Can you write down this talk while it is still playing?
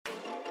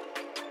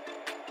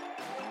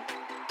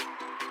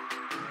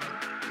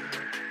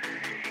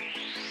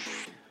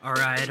All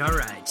right,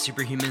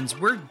 superhumans,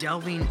 we're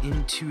delving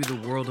into the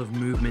world of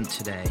movement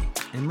today.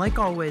 And like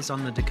always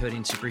on the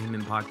Decoding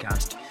Superhuman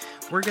podcast,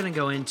 we're going to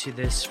go into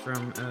this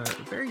from a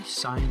very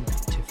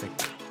scientific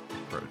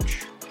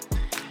approach.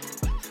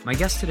 My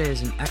guest today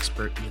is an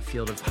expert in the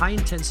field of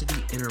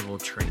high-intensity interval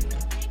training.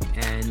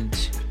 And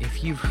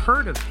if you've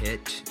heard of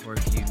HIIT, or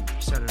if you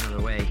said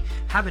another way,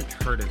 haven't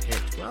heard of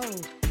HIIT, well,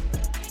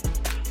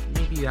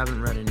 maybe you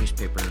haven't read a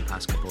newspaper in the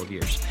past couple of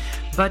years.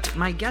 But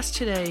my guest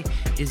today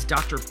is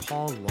Dr.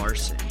 Paul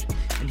Laursen,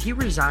 and he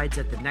resides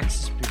at the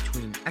nexus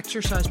between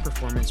exercise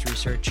performance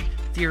research,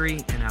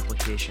 theory, and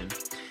application.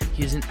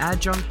 He is an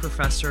adjunct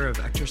professor of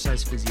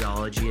exercise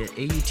physiology at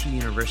AUT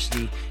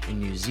University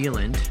in New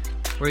Zealand,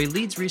 where he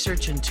leads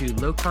research into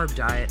low-carb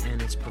diet and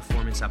its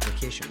performance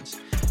applications.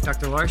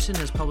 Dr. Laursen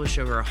has published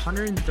over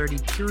 130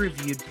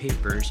 peer-reviewed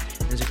papers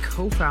and is a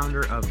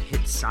co-founder of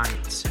HIIT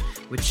Science,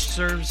 which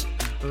serves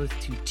both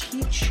to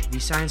teach the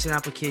science and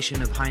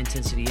application of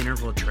high-intensity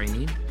interval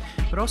training,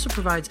 but also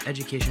provides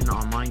education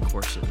online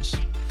courses.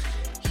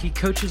 He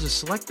coaches a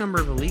select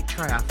number of elite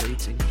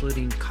triathletes,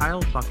 including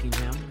Kyle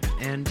Buckingham,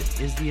 and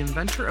is the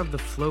inventor of the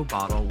Flow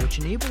Bottle, which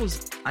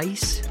enables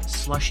ice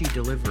slushy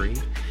delivery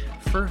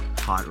for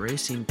hot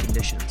racing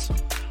conditions.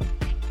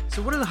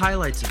 So what are the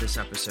highlights of this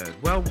episode?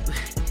 Well,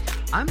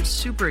 I'm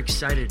super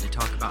excited to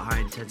talk about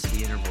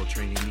high-intensity interval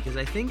training because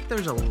I think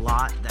there's a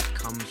lot that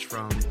comes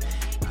from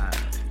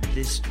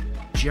this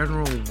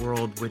general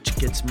world which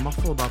gets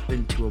muffled up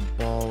into a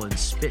ball and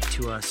spit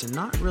to us and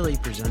not really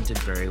presented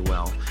very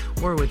well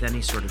or with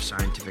any sort of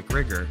scientific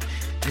rigor.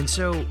 And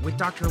so with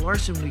Dr.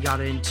 Laursen, we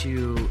got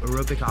into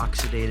aerobic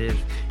oxidative,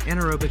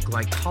 anaerobic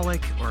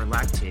glycolic or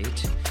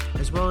lactate,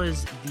 as well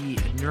as the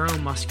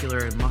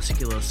neuromuscular and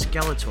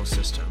musculoskeletal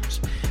systems.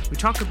 We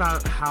talk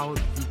about how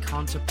the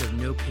concept of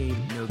no pain,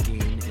 no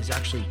gain is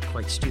actually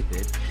quite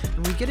stupid,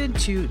 and we get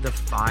into the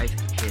 5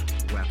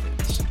 HIIT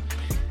weapons.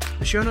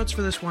 The show notes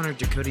for this one are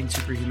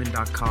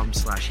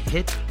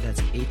decodingsuperhuman.com/HIIT,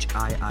 that's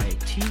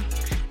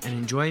HIIT, and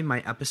enjoy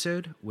my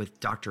episode with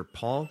Dr.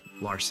 Paul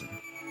Laursen.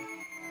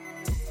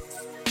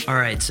 All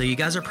right, so you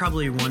guys are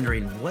probably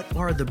wondering, what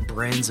are the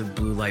brands of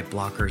blue light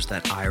blockers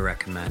that I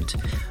recommend?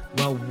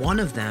 Well, one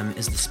of them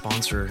is the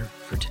sponsor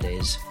for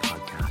today's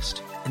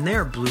podcast, and they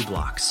are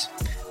BlueBlox.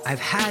 I've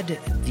had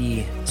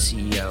the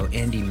CEO,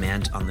 Andy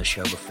Mant, on the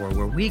show before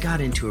where we got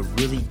into a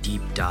really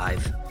deep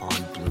dive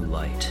on blue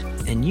light.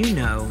 And you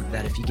know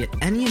that if you get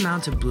any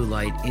amount of blue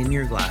light in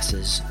your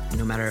glasses,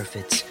 no matter if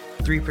it's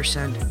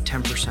 3%,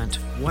 10%,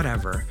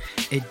 whatever,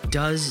 it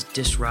does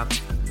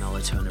disrupt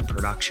melatonin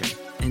production.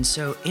 And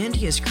so Andy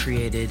has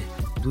created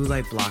blue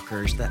light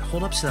blockers that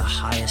hold up to the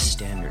highest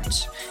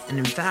standards. And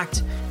in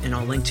fact, and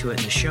I'll link to it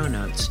in the show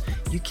notes,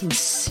 you can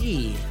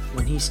see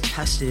when he's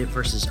tested it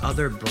versus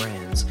other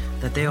brands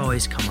that they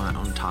always come out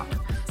on top.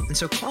 And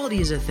so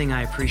quality is a thing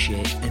I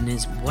appreciate and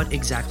is what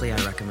exactly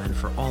I recommend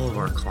for all of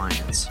our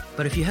clients.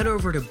 But if you head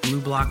over to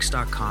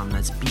BlueBlox.com,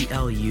 that's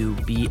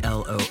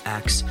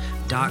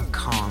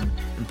BLUBLOX.com,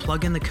 and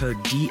plug in the code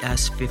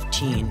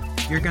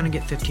DS15, you're going to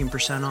get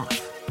 15%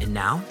 off. And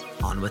now,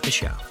 on with the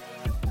show.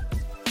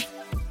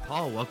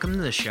 Paul, welcome to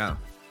the show.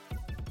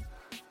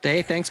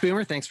 Hey, thanks,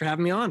 Boomer. Thanks for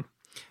having me on.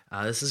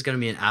 This is going to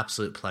be an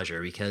absolute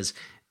pleasure because,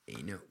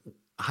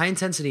 high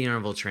intensity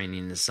interval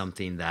training is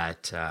something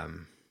that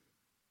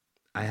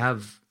I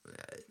have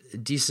a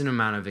decent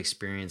amount of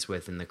experience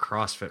with in the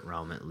CrossFit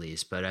realm, at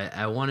least. But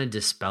I want to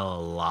dispel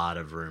a lot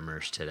of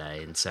rumors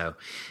today, and so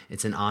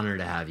it's an honor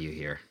to have you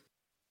here.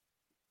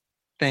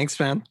 Thanks,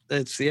 man.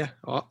 We'll see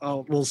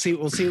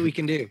what we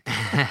can do.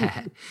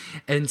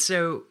 And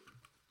so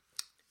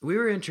we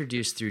were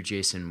introduced through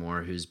Jason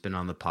Moore, who's been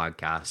on the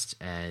podcast,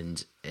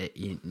 and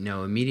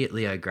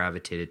immediately I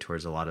gravitated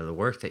towards a lot of the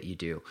work that you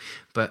do.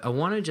 But I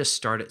want to just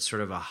start at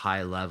sort of a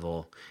high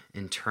level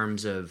in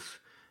terms of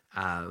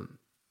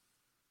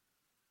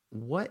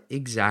what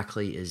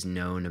exactly is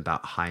known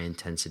about high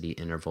intensity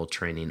interval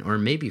training, or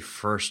maybe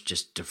first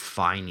just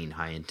defining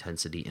high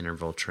intensity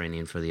interval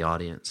training for the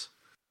audience.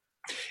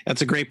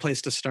 That's a great place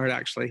to start,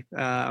 actually,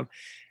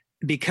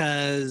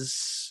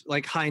 because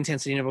like high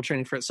intensity interval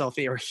training for itself,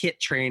 or HIIT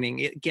training,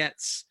 it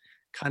gets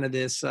kind of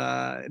this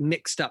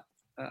mixed up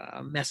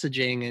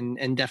messaging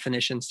and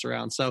definitions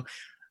throughout. So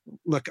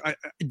look, I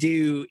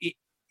do,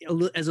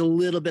 as a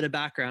little bit of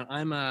background,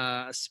 I'm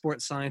a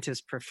sports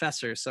scientist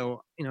professor.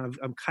 So,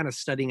 I'm kind of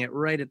studying it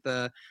right at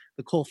the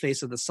coal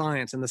face of the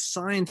science, and the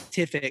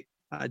scientific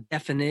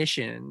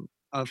definition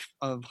of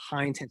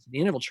high intensity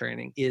interval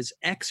training is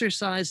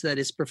exercise that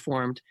is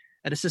performed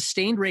at a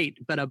sustained rate,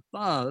 but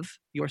above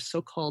your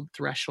so-called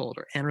threshold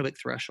or anaerobic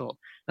threshold.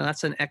 Now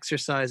that's an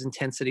exercise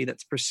intensity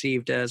that's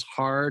perceived as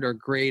hard or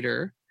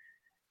greater.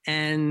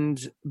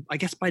 And I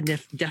guess by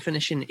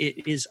definition,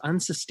 it is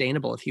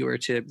unsustainable if you were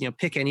to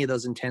pick any of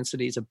those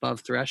intensities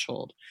above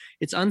threshold.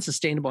 It's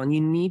unsustainable, and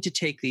you need to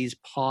take these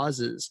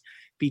pauses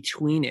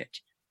between it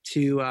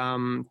to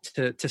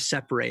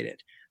separate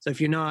it. So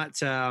if you're not,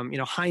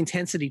 high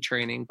intensity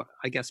training,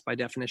 I guess by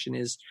definition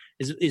is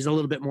a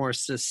little bit more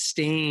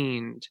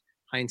sustained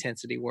high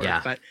intensity work.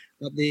 Yeah. But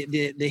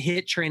the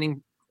HIIT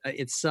training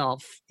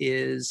itself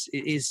is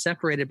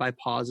separated by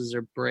pauses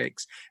or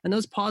breaks, and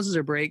those pauses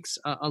or breaks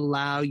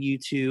allow you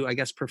to, I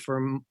guess,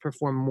 perform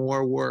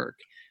more work.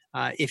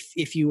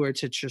 If you were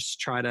to just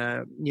try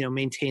to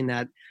maintain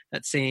that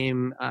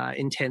same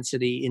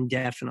intensity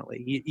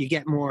indefinitely, you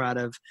get more out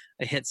of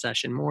a HIIT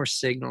session, more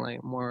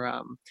signaling,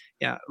 more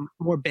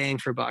bang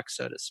for buck,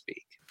 so to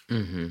speak.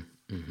 Mm-hmm.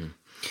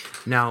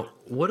 Mm-hmm. Now,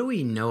 what do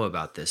we know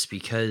about this?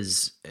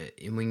 Because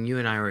when you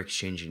and I were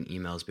exchanging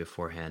emails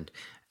beforehand,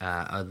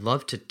 I'd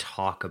love to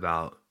talk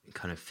about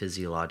kind of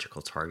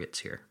physiological targets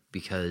here,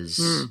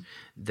 because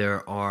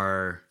there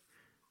are,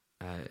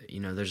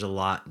 there's a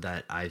lot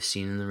that I've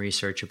seen in the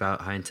research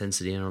about high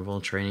intensity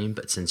interval training,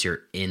 but since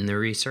you're in the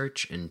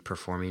research and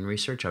performing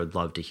research, I would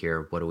love to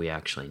hear, what do we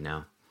actually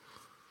know?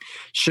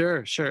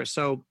 Sure.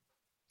 So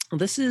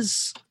this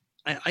is,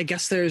 I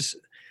guess there's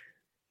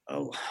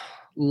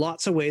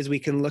lots of ways we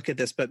can look at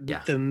this, but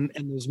and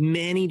there's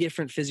many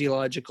different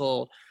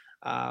physiological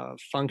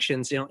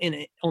functions,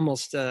 in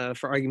almost,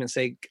 for argument's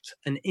sake,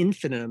 an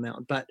infinite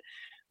amount. But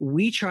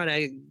we try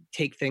to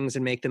take things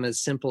and make them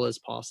as simple as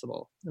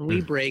possible. And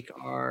we break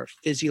our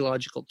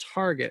physiological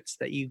targets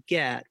that you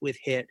get with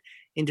HIIT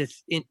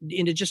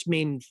into just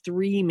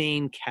three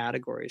main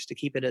categories to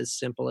keep it as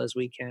simple as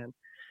we can.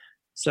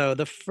 So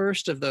the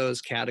first of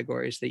those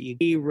categories, that you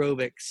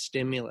aerobic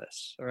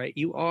stimulus, all right,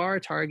 you are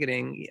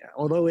targeting,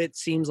 although it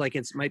seems like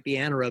it might be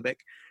anaerobic,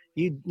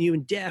 you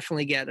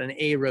definitely get an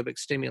aerobic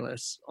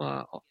stimulus,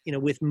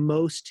 with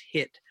most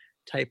HIIT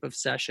type of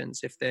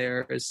sessions, if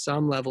there is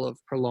some level of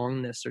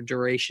prolongedness or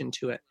duration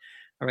to it.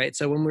 All right.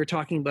 So when we're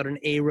talking about an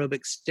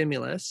aerobic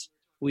stimulus,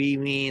 we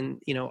mean,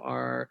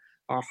 our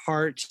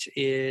heart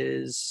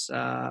is,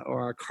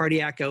 or our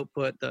cardiac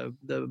output,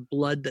 the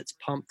blood that's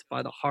pumped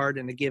by the heart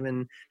in a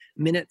given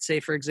minute, say,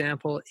 for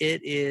example,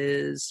 it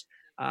is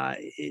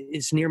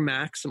near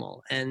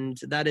maximal. And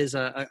that is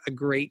a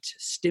great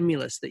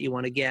stimulus that you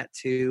want to get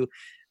to,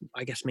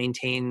 I guess,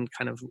 maintain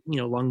kind of,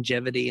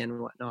 longevity and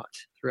whatnot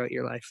throughout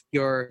your life.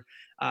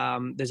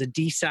 There's a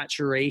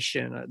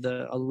desaturation,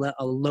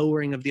 a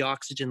lowering of the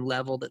oxygen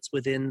level that's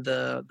within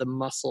the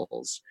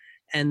muscles.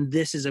 And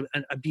this is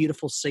a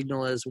beautiful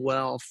signal as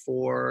well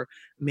for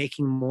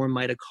making more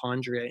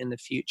mitochondria in the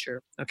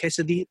future. Okay,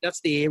 so that's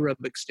the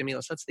aerobic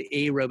stimulus. That's the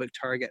aerobic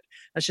target.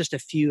 That's just a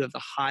few of the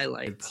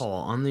highlights. And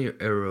Paul, on the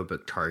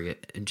aerobic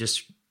target, and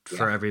just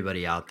for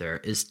everybody out there,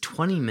 is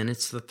 20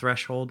 minutes the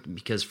threshold?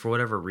 Because for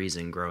whatever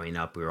reason, growing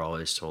up, we were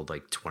always told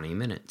like 20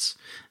 minutes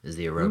is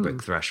the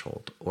aerobic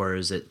threshold. Or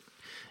is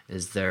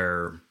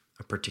there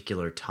a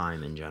particular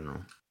time in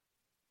general?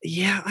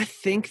 Yeah, I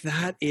think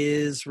that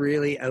is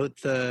really out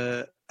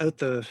the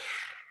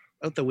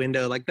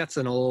window. Like, that's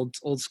an old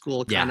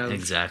school kind of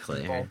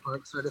exactly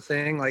ballpark sort of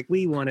thing. Like,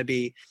 we want to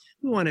be,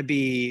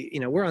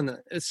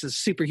 it's a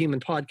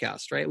superhuman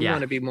podcast, right? We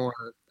want to be more.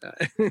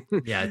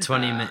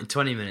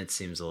 20 minutes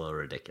seems a little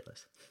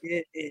ridiculous.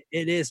 It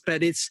is,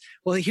 but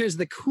here's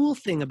the cool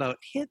thing about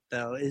HIIT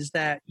though, is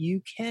that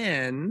you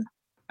can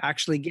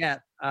actually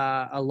get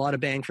a lot of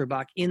bang for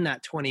buck in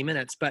that 20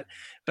 minutes, but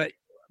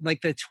like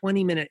the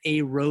 20-minute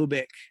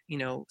aerobic,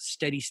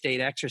 steady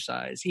state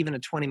exercise, even a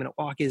 20-minute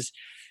walk is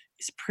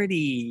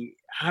pretty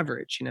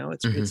average.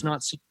 It's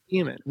not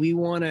superhuman. We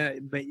want to,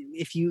 but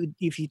if you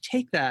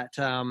take that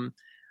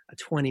a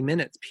 20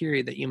 minutes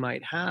period that you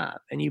might have,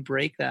 and you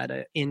break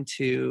that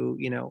into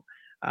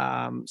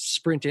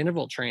sprint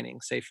interval training,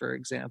 say, for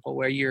example,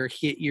 where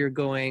you're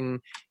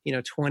going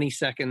 20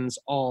 seconds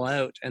all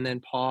out and then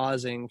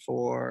pausing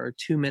for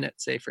 2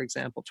 minutes, say, for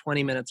example,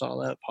 20 minutes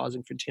all out,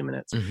 pausing for 2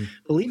 minutes.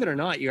 Believe it or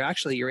not, your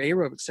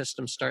aerobic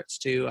system starts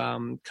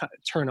to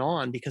turn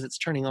on, because it's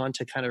turning on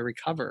to kind of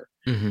recover.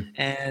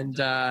 And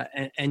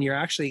you're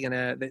actually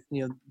gonna,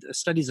 the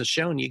studies have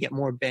shown you get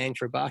more bang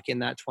for buck in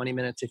that 20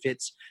 minutes if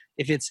it's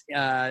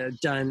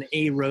done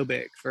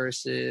aerobic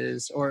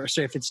versus,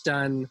 if it's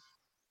done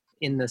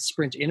in the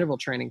sprint interval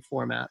training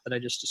format that I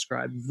just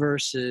described,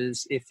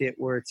 versus if it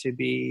were to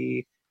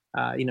be,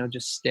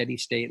 just steady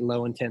state,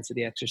 low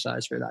intensity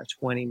exercise for that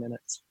 20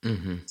 minutes.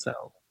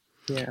 So,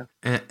 yeah.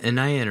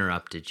 And I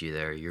interrupted you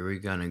there. You were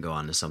going to go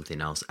on to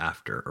something else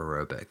after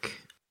aerobic.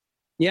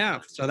 Yeah.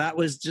 So that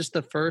was just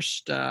the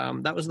first,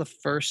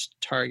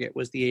 target,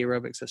 was the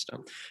aerobic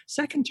system.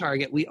 Second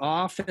target, we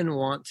often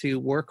want to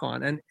work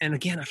on, and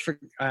again,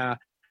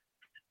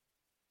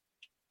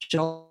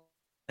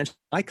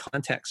 my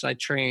context, I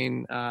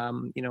train, a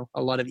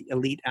lot of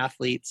elite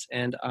athletes,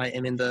 and I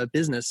am in the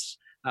business,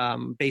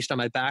 based on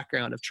my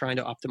background of trying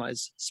to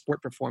optimize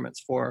sport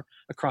performance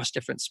across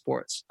different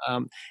sports.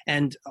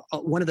 And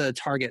one of the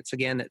targets,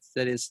 again,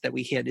 that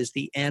we hit is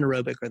the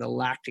anaerobic or the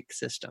lactic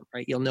system,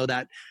 right? You'll know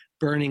that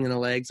burning in the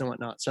legs and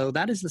whatnot. So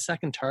that is the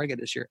second target,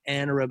 is your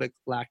anaerobic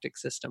lactic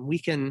system. We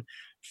can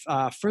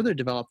further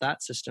develop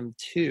that system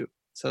too.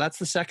 So that's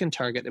the second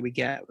target that we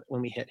get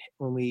when we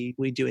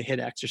do a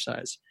HIIT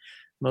exercise.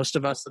 Most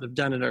of us that have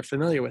done it are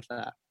familiar with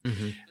that.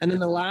 And then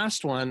the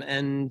last one,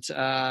 and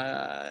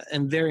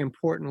very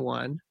important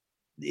one,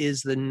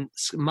 is the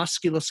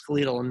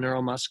musculoskeletal and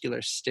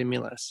neuromuscular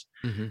stimulus.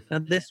 Mm-hmm. Now,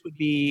 this would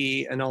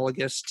be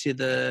analogous to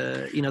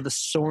the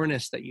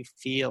soreness that you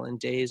feel in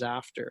days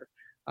after,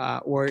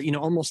 or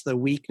almost the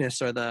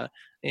weakness, or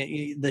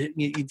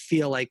you'd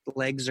feel like the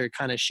legs are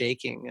kind of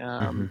shaking,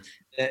 Mm-hmm.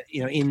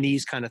 in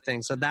these kind of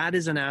things. So that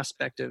is an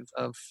aspect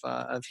of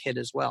HIIT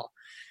as well.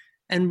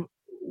 And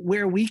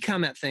where we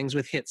come at things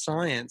with HIIT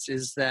science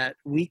is that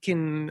we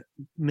can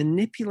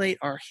manipulate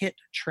our HIIT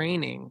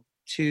training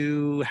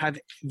to have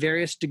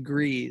various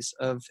degrees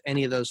of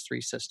any of those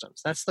three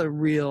systems. That's the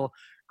real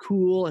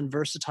cool and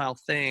versatile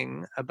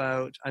thing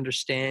about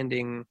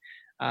understanding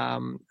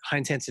high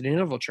intensity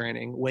interval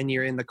training when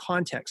you're in the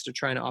context of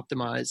trying to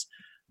optimize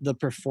the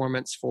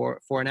performance for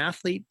an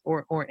athlete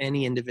or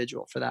any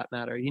individual for that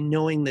matter.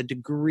 Knowing the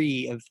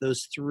degree of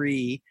those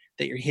three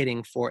that you're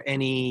hitting for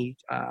any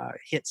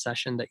HIIT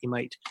session that you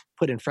might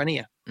put in front of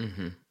you.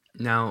 Mm-hmm.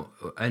 Now,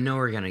 I know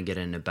we're going to get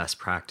into best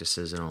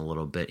practices in a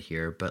little bit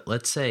here, but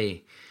let's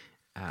say,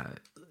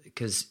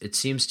 because it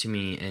seems to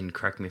me, and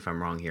correct me if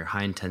I'm wrong here,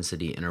 high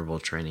intensity interval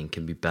training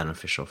can be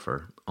beneficial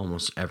for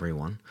almost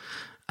everyone.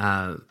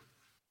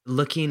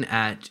 Looking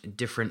at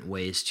different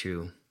ways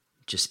to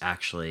just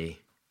actually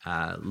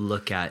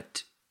look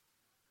at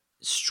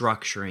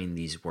structuring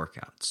these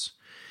workouts,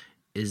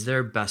 is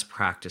there best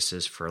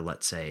practices for,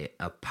 let's say,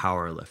 a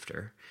power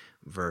lifter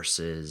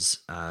versus,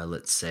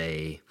 let's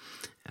say,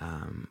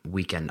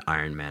 weekend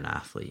Ironman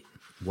athlete?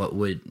 What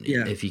would,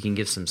 if you can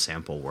give some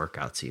sample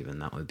workouts even,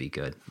 that would be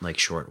good, like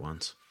short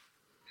ones.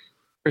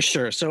 For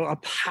sure. So a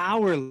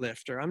power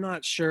lifter, I'm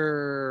not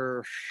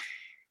sure,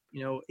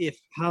 if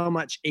how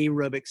much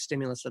aerobic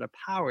stimulus that a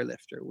power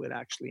lifter would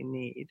actually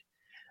need.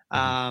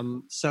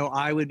 So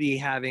I would be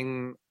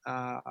having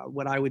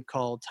what I would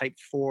call type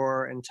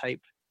 4 and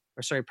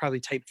probably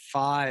type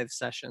 5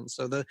 sessions.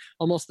 So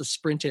almost the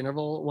sprint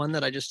interval one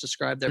that I just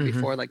described there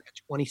before, like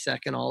a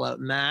 20-second all-out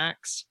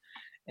max,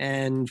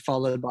 and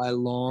followed by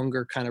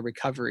longer kind of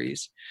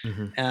recoveries,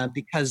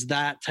 because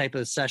that type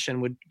of session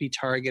would be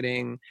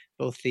targeting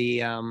both the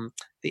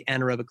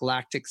anaerobic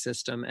lactic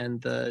system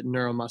and the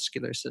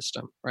neuromuscular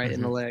system, right,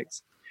 in the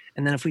legs.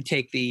 And then if we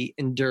take the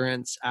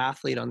endurance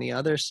athlete on the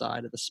other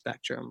side of the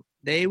spectrum,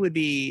 they would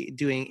be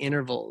doing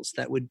intervals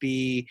that would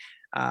be,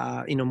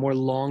 more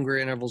longer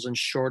intervals and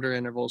shorter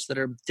intervals that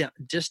are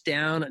just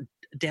down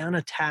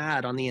a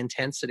tad on the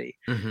intensity,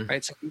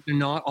 right? So they're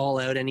not all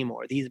out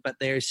anymore. But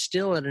they're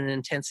still at an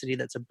intensity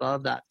that's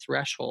above that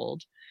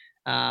threshold.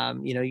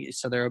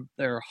 So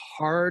they're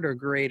hard or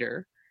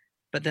greater.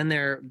 But then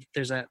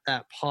there's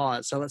that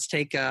pause. So let's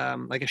take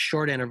like a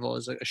short interval.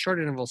 A short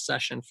interval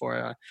session for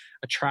a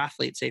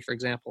triathlete, say for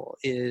example,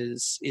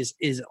 is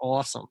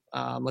awesome.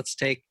 Let's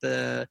take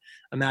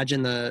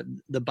imagine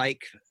the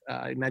bike.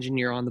 Imagine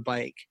you're on the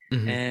bike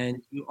and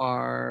you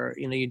are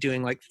you're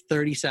doing like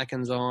 30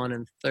 seconds on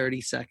and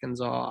 30 seconds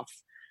off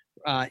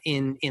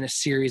in a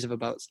series of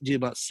about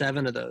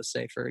 7 of those,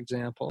 say for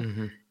example,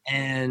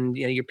 and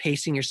you're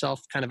pacing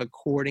yourself kind of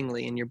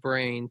accordingly in your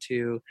brain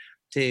to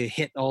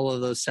hit all of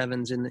those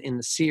 7s in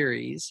the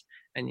series,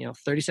 and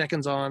 30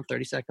 seconds on,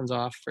 30 seconds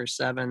off for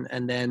 7,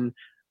 and then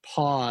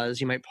pause.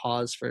 You might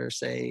pause for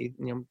say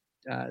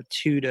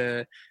 2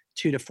 to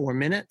 4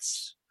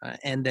 minutes,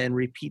 and then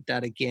repeat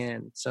that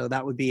again. So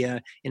that would be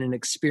in an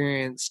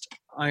experienced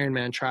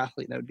Ironman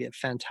triathlete, that would be a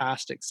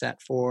fantastic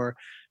set for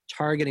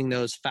targeting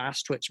those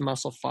fast twitch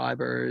muscle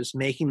fibers,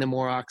 making them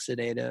more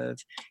oxidative,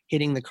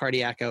 hitting the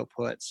cardiac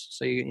outputs.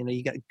 So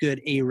you got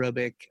good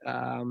aerobic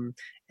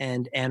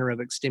and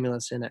anaerobic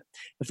stimulus in it.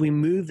 If we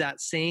move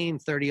that same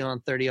 30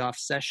 on 30 off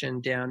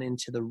session down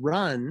into the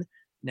run,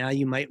 now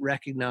you might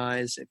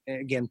recognize,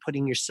 again,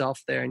 putting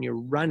yourself there and you're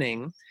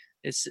running,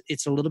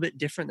 it's a little bit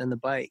different than the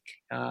bike,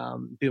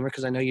 Boomer,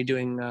 because I know you're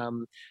doing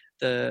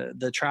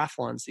the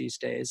triathlons these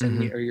days,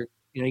 and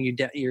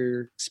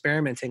you're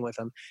experimenting with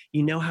them.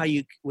 How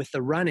with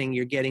the running,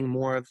 you're getting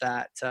more of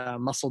that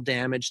muscle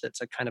damage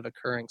that's kind of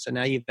occurring. So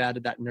now you've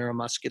added that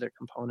neuromuscular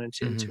component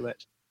into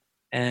it.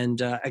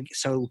 And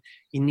so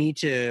you need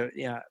to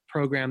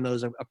program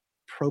those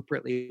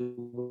appropriately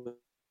with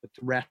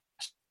rest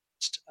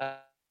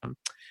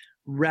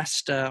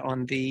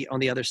on the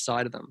other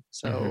side of them.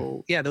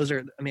 So those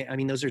are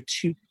those are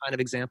two kind of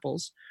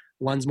examples.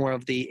 One's more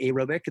of the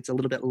aerobic; it's a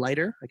little bit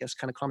lighter, I guess,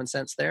 kind of common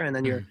sense there. And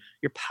then your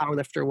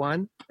powerlifter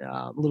one,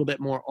 a little bit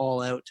more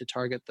all out to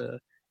target the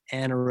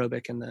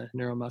anaerobic and the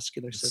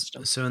neuromuscular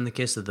system. So in the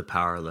case of the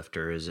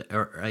powerlifter,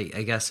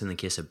 I guess in the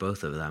case of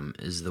both of them,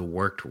 is the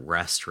work to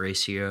rest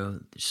ratio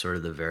sort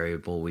of the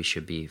variable we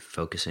should be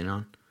focusing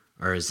on,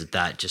 or is it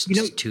that just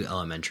too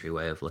elementary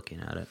way of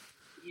looking at it?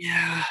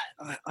 Yeah,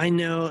 I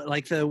know,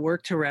 like the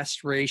work to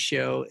rest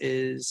ratio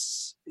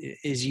is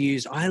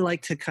used. I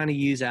like to kind of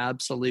use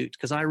absolute,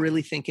 because I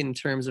really think in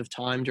terms of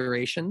time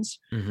durations.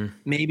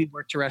 Maybe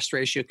work to rest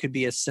ratio could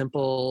be a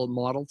simple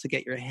model to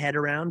get your head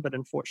around, but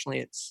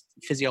unfortunately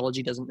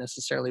physiology doesn't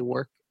necessarily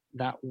work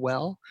that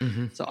well.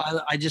 So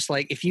I just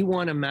like, if you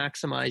want to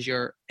maximize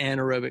your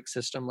anaerobic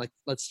system, like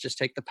let's just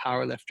take the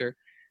power lifter,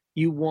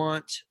 you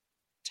want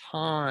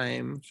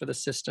time for the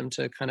system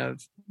to kind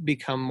of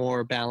become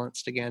more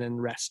balanced again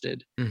and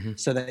rested,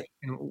 so that you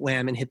can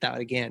wham and hit that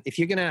again. If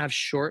you're going to have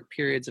short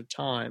periods of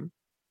time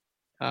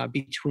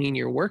between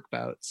your work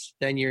bouts,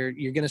 then you're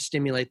going to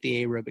stimulate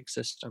the aerobic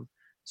system.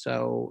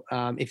 So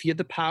if you're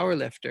the power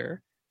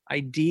lifter,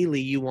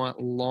 ideally you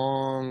want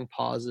long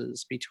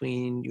pauses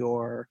between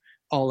your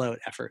all-out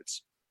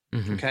efforts.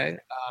 Okay,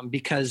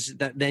 because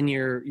then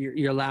you're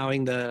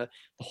allowing the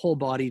whole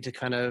body to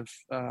kind of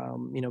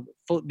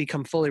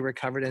become fully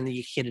recovered, and then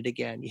you hit it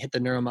again. You hit the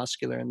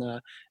neuromuscular and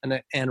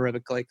the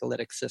anaerobic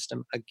glycolytic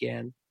system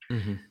again.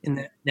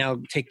 And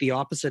now take the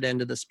opposite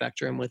end of the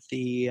spectrum with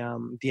the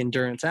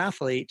endurance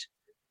athlete.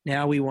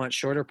 Now we want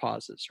shorter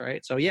pauses,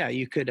 right? So yeah,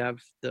 you could have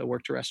the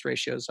work to rest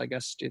ratios. I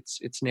guess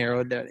it's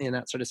narrowed in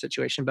that sort of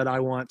situation. But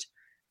I want,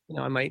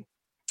 I might,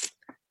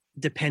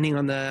 depending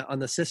on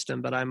the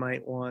system, but I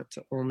might want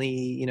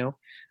only,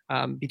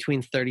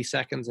 between 30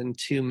 seconds and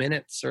 2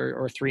 minutes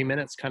or 3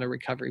 minutes kind of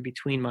recovery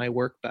between my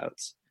work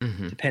bouts,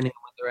 depending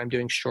on whether I'm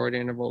doing short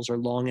intervals or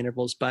long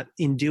intervals. But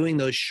in doing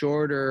those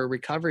shorter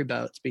recovery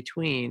bouts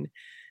between,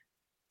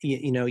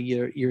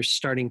 you're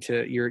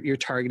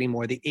targeting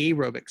more the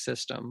aerobic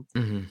system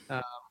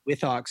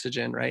with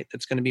oxygen, right?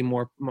 That's going to be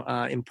more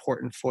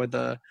important for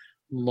the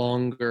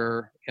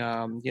longer,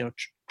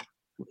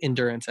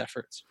 endurance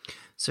efforts.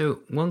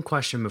 So one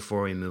question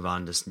before we move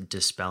on to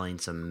dispelling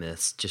some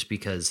myths, just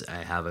because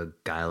I have a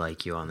guy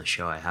like you on the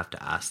show, I have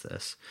to ask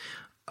this.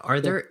 Are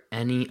there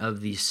any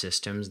of these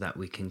systems that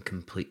we can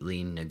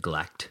completely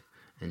neglect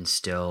and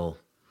still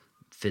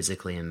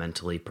physically and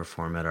mentally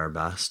perform at our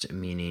best?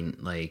 Meaning,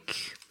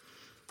 like,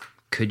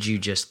 could you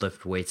just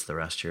lift weights the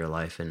rest of your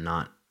life and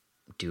not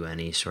do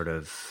any sort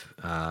of,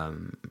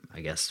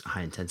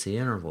 high intensity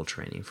interval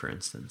training, for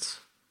instance?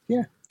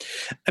 Yeah.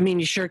 I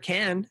mean, you sure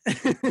can,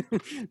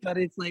 but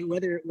it's like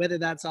whether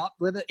that's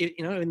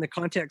in the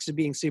context of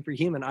being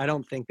superhuman, I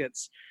don't think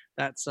that's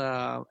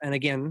and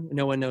again,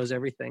 no one knows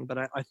everything, but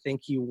I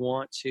think you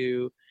want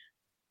to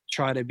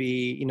try to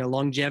be,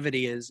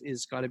 longevity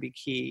is got to be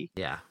key.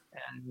 Yeah.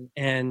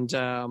 And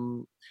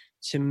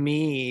to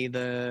me,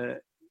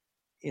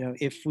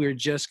 if we're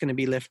just going to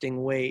be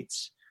lifting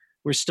weights,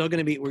 we're still going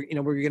to be, we're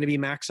going to be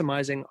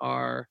maximizing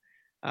our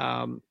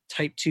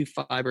type 2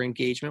 fiber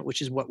engagement,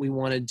 which is what we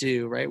want to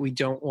do, right? We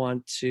don't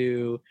want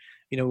to,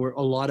 a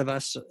lot of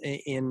us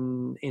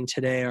in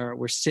today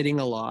we're sitting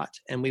a lot,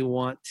 and we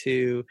want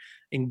to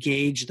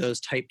engage those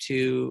type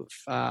 2,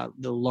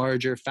 the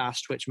larger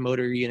fast twitch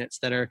motor units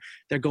they're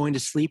going to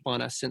sleep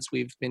on us since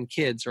we've been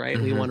kids,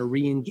 right? We want to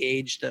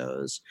re-engage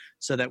those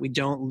so that we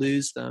don't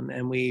lose them,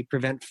 and we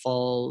prevent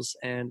falls,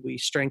 and we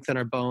strengthen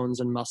our bones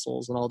and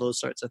muscles and all those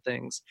sorts of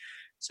things.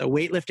 So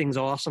weightlifting is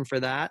awesome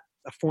for that.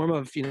 A form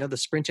of, the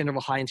sprint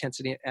interval high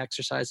intensity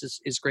exercise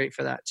is great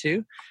for that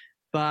too.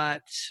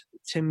 But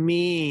to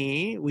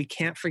me, we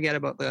can't forget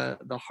about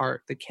the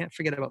heart. We can't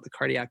forget about the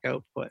cardiac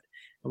output.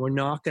 And we're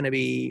not going to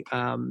be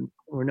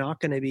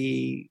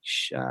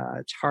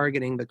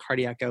targeting the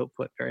cardiac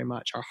output very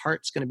much. Our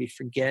heart's going to be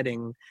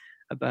forgetting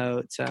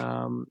about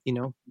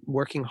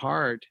working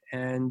hard.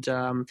 And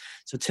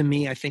so to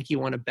me, I think you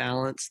want to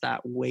balance that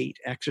weight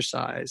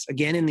exercise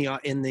again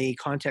in the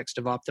context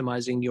of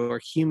optimizing your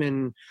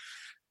human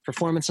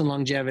performance and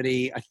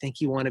longevity. I think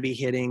you want to be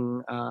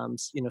hitting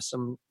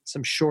some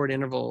short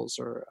intervals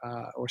or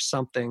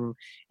something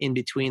in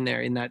between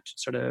there, in that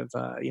sort of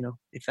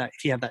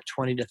if you have that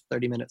 20 to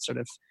 30 minute sort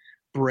of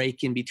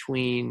break in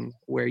between,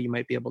 where you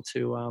might be able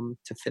to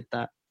fit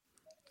that.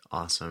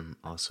 Awesome.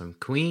 Can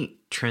we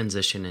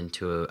transition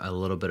into a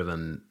little bit of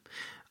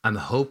I'm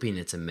hoping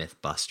it's a myth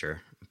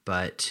buster,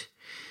 but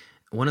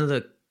one of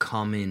the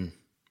common,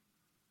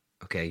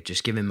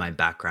 just given my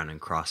background in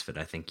CrossFit,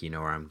 I think you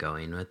know where I'm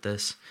going with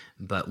this,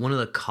 but one of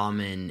the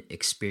common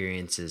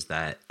experiences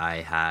that I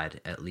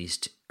had, at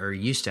least, or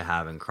used to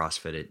have in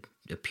CrossFit, it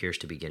appears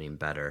to be getting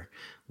better,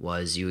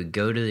 was you would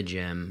go to the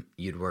gym,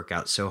 you'd work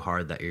out so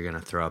hard that you're going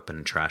to throw up in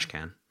a trash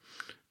can,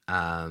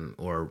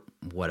 or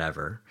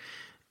whatever.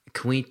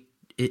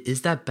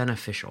 Is that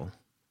beneficial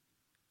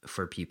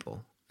for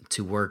people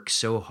to work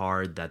so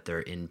hard that they're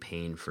in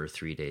pain for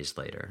 3 days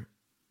later?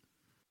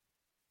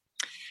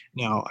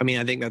 No, I mean,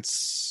 I think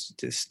that's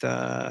just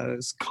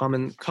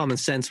common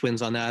sense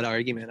wins on that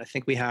argument. I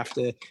think we have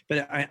to,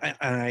 but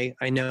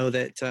I know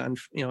that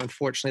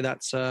unfortunately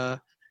that's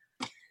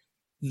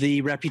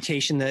the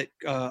reputation that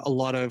a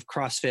lot of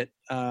CrossFit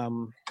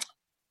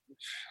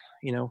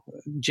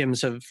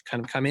gyms have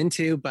kind of come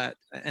into,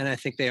 and I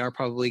think they are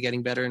probably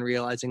getting better and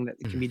realizing that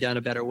it can be done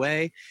a better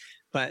way.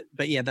 But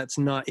yeah, that's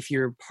not, if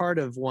you're part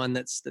of one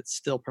that's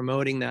still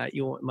promoting that,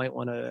 you might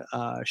want to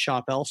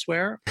shop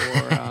elsewhere,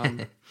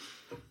 or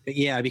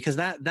yeah, because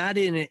that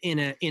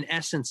in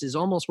essence is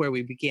almost where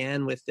we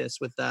began with this,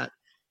 with that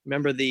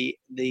remember the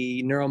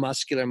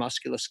neuromuscular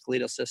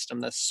musculoskeletal system,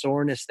 the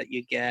soreness that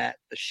you get,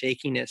 the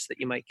shakiness that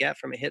you might get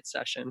from a hit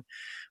session.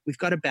 We've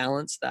got to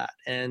balance that.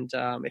 And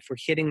if we're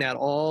hitting that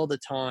all the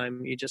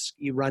time,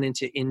 you run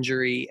into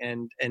injury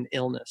and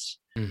illness.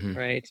 Mm-hmm.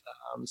 Right.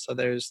 So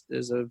there's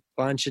a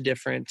bunch of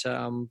different,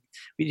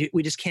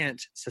 we just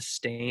can't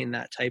sustain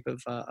that type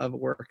of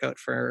workout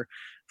for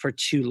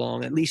too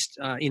long. At least,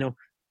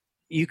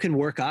 you can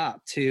work up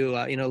to,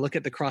 look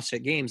at the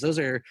CrossFit Games. Those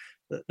are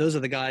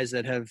the guys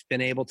that have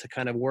been able to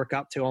kind of work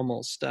up to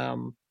almost,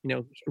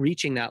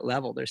 reaching that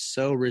level. They're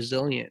so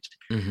resilient,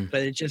 Mm-hmm.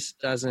 but it just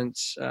doesn't,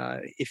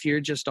 if you're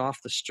just off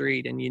the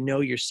street and you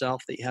know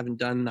yourself that you haven't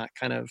done that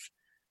kind of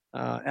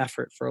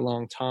effort for a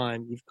long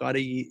time, you've got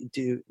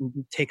to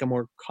take a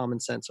more common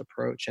sense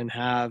approach and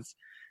have,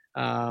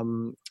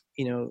 don't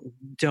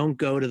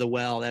go to the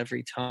well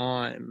every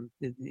time,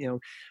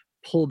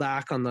 pull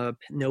back on the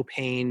no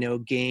pain, no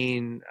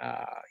gain,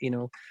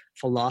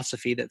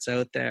 philosophy that's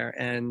out there.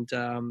 And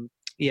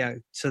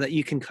so that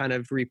you can kind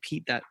of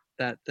repeat that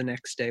the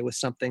next day with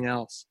something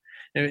else.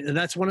 And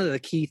that's one of the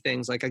key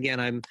things. Like, again,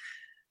 I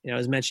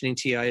was mentioning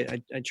to you,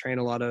 I train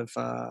a lot of,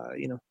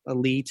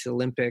 elite,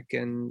 Olympic,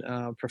 and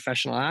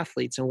professional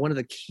athletes. And one of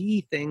the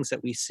key things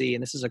that we see,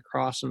 and this is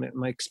across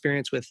my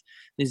experience with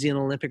New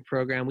Zealand Olympic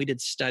program, we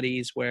did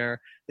studies where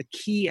the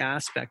key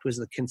aspect was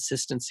the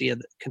consistency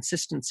of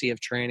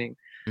training.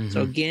 Mm-hmm.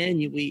 So again,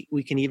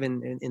 we can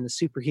even in the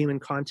superhuman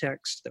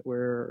context that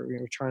we're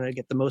trying to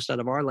get the most out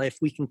of our life,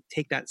 we can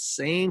take that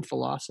same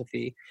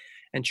philosophy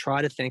and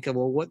try to think of,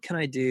 well, what can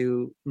I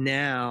do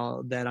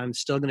now that I'm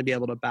still going to be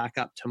able to back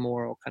up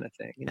tomorrow, kind of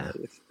thing,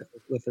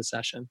 with the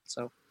session.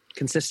 So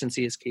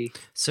consistency is key.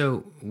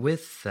 So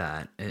with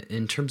that,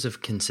 in terms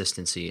of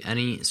consistency,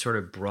 any sort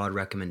of broad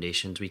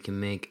recommendations we can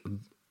make?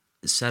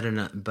 Said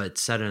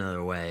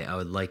another way, I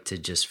would like to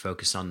just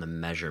focus on the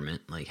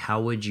measurement. Like,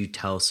 how would you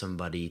tell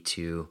somebody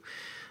to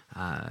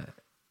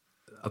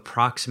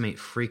approximate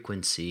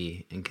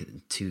frequency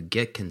and to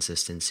get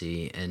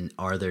consistency, and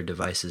are there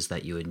devices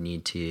that you would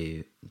need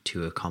to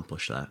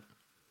accomplish that?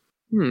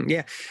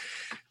 Yeah.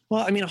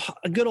 Well, I mean,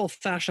 a good old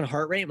fashioned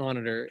heart rate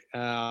monitor,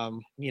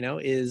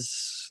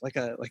 is like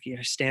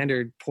your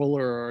standard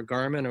Polar or a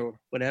Garmin or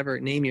whatever.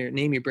 Name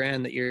your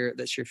brand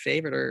that's your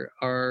favorite,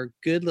 are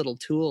good little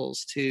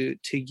tools to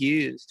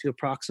use to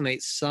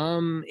approximate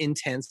some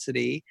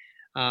intensity,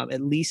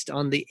 at least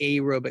on the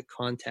aerobic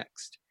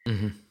context.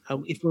 Mm-hmm.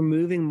 If we're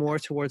moving more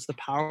towards the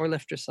power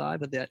lifter side,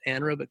 but that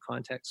anaerobic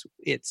context,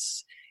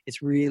 it's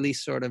really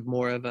sort of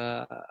more of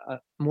a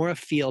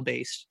feel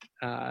based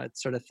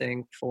sort of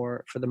thing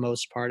for the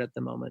most part at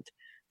the moment.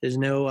 There's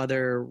no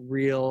other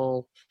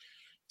real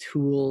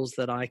tools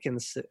that I can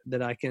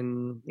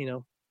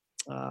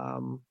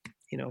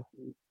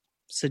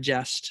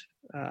suggest.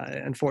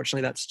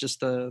 Unfortunately, that's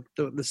just the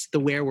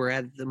where we're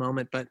at the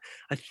moment. But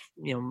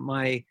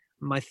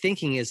my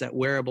thinking is that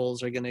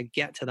wearables are going to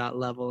get to that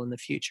level in the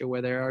future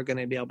where they are going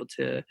to be able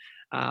to,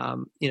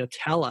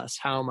 tell us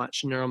how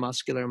much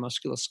neuromuscular,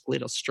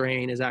 musculoskeletal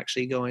strain is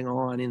actually going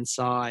on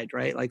inside,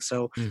 right? Like,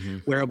 so mm-hmm.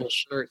 wearable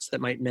shirts that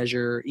might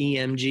measure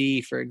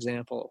EMG, for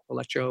example,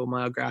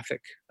 electromyography,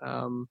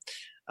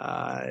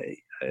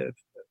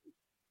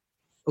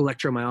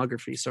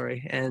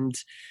 sorry. And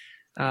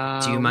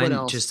do you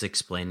mind just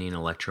explaining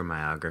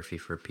electromyography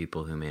for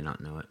people who may not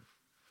know it?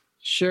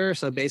 Sure.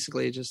 So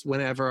basically, just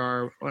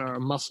whenever our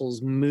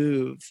muscles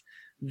move,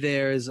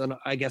 there's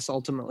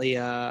ultimately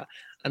an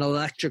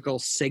electrical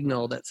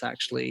signal that's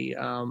actually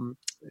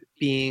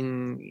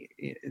being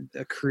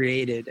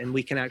created, and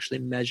we can actually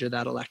measure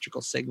that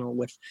electrical signal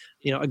with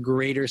a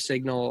greater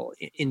signal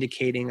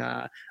indicating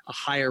a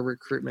higher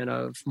recruitment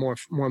of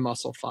more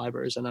muscle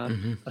fibers, and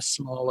mm-hmm. a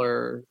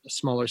smaller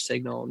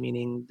signal,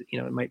 meaning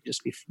it might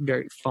just be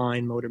very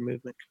fine motor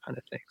movement kind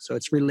of thing. So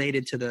it's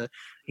related to the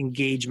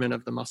engagement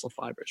of the muscle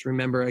fibers.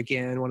 Remember,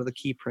 again, one of the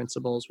key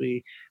principles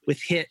with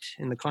HIIT,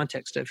 in the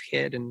context of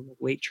HIIT and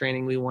weight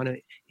training, we want to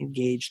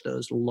engage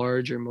those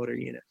larger motor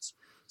units.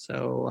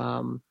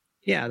 So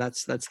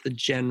that's the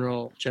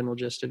general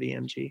gist of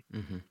EMG.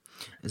 Mm-hmm.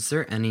 Is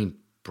there any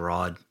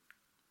broad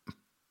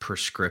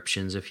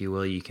prescriptions, if you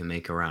will, you can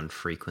make around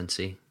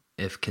frequency?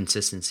 If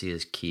consistency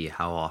is key,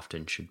 how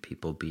often should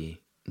people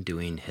be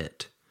doing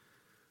HIIT?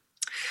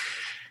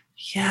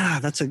 Yeah,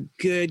 that's a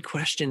good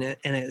question,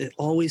 and it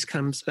always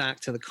comes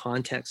back to the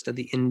context of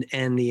the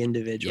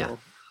individual. Yeah.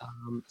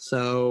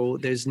 So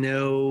there's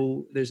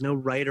no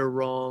right or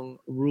wrong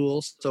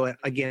rules. So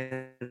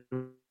again,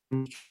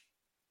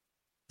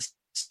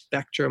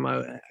 spectrum.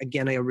 I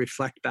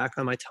reflect back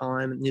on my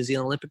time in the New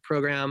Zealand Olympic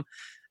program,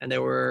 and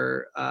there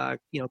were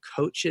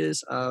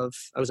coaches I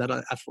was at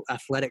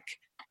athletic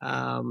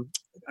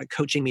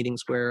coaching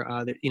meetings where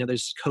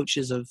there's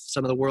coaches of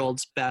some of the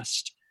world's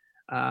best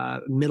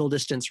middle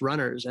distance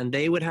runners, and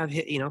they would have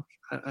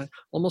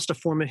almost a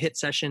form of HIIT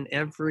session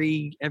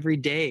every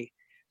day.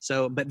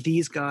 So, but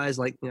these guys,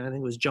 like, I think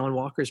it was John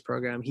Walker's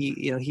program,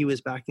 he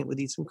was backing it with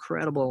these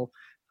incredible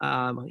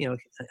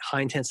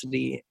high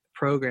intensity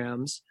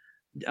programs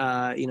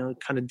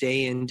kind of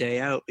day in, day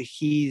out, but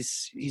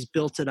he's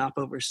built it up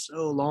over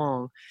so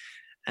long.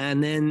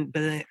 And then,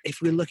 but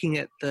if we're looking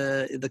at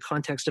the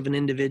context of an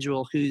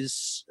individual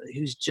who's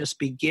just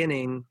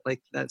beginning,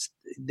 like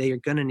they are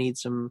going to need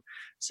some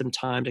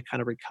time to kind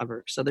of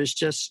recover. So there's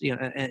just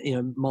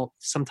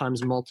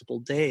sometimes multiple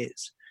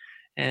days,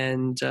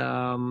 and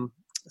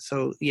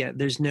so yeah,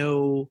 there's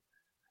no,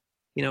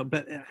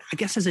 but I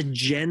guess as a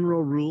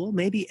general rule,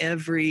 maybe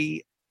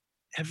every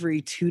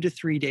 2 to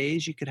 3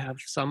 days you could have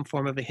some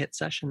form of a HIIT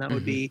session. That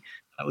would be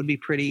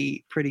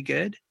pretty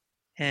good.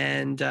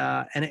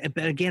 But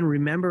again,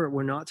 remember,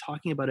 we're not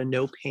talking about a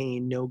no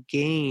pain, no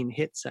gain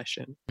HIIT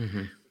session.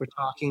 We're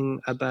talking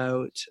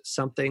about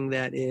something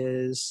that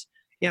is,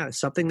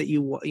 something that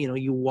you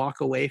walk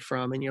away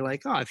from and you're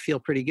like, oh, I feel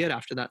pretty good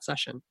after that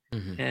session.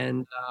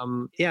 And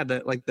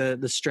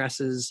the stress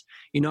is,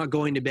 you're not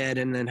going to bed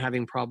and then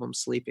having problems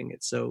sleeping.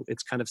 It's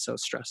kind of so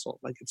stressful.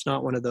 Like, it's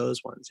not one of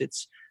those ones.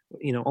 It's,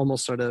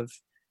 almost sort of,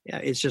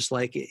 it's just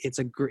like, it's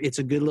a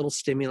good little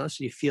stimulus.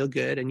 You feel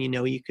good, and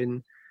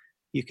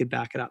you could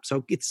back it up.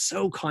 So it's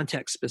so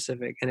context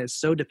specific, and it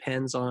so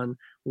depends on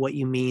what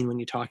you mean when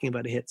you're talking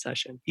about a HIIT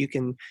session. You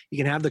can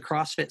have the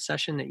CrossFit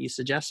session that you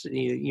suggested,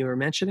 you were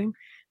mentioning,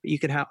 but you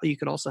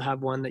could also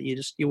have one that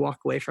you walk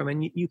away from,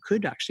 and you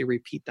could actually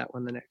repeat that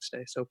one the next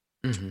day. So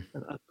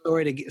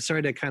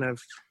sorry to kind of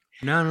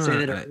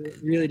say that it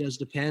really does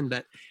depend,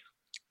 but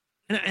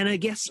and I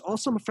guess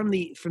also from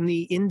the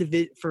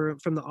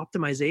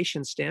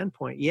optimization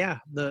standpoint,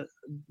 the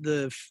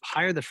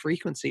higher the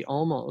frequency,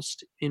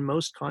 almost in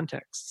most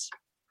contexts,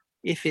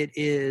 if it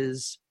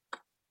is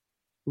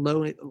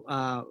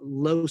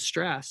low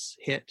stress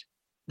HIIT,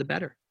 the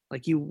better.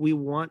 Like we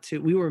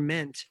were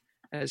meant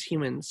as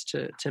humans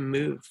to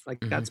move. Like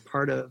that's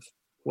part of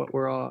what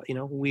we're all,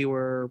 we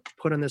were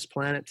put on this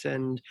planet,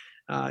 and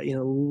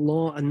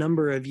a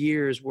number of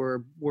years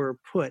were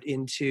put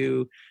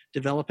into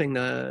developing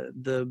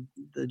the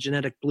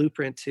genetic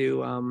blueprint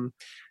to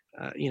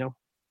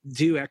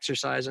do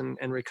exercise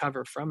and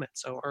recover from it.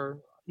 So our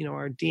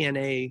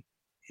DNA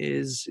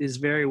is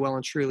very well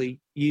and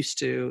truly used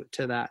to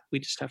that. We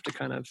just have to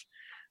kind of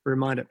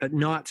remind it, but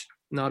not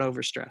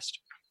overstressed.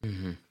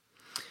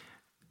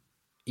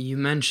 You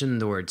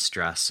mentioned the word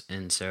stress,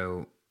 and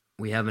so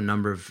we have a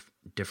number of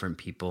different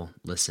people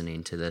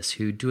listening to this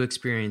who do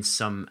experience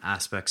some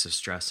aspects of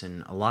stress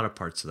in a lot of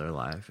parts of their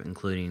life,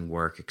 including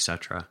work,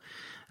 etc.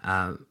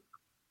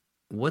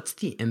 What's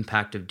the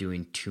impact of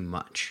doing too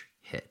much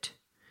HIIT?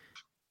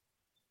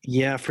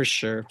 Yeah, for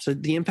sure. So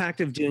the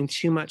impact of doing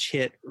too much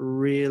HIIT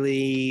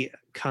really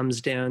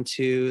comes down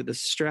to the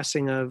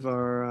stressing of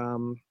our,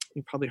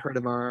 you probably heard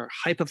of our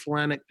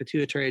hypothalamic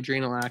pituitary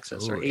adrenal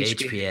axis, or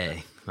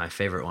HPA, my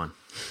favorite one.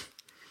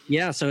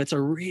 Yeah, so it's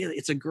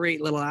a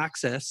great little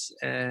axis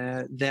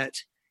that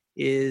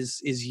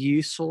is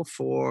useful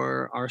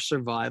for our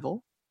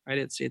survival, right?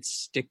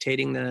 It's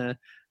dictating the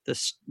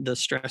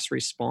stress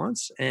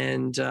response,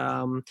 and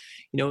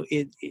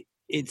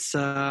it's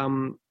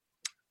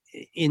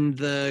in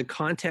the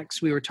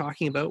context we were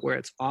talking about where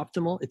it's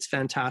optimal, it's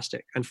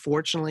fantastic.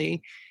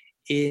 Unfortunately,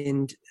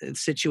 in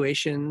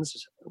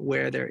situations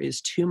where there is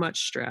too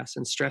much stress,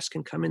 and stress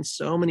can come in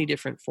so many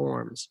different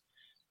forms,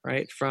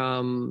 right?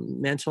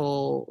 From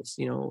mental,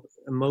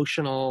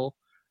 emotional,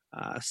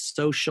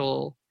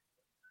 social,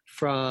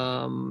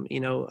 from,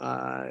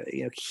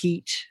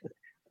 heat,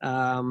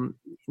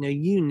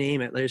 you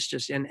name it. There's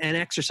just, and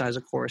exercise,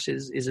 of course,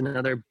 is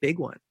another big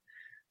one.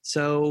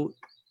 So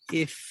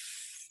if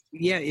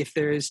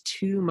there is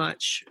too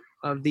much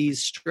of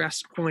these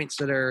stress points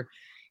that are,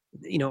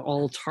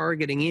 all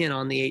targeting in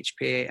on the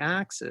HPA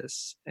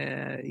axis,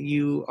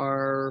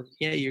 you're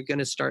going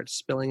to start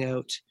spilling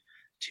out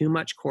too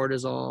much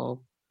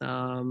cortisol,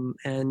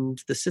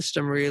 and the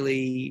system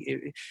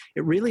really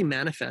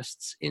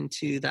manifests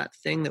into that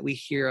thing that we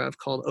hear of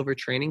called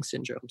overtraining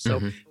syndrome. So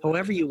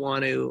however you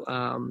want to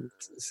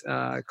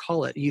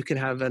call it, you can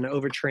have an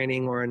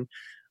overtraining or an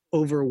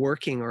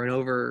overworking or an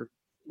over,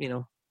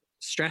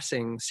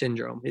 stressing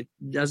syndrome. It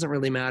doesn't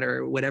really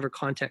matter, whatever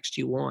context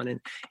you want. And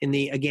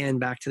again,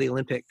 back to the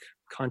Olympic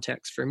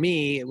context, for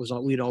me,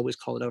 we'd always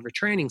call it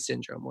overtraining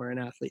syndrome, where an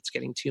athlete's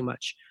getting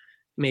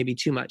maybe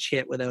too much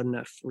HIIT without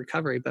enough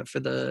recovery. But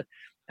for the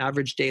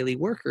average daily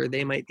worker,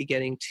 they might be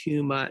getting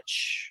too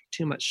much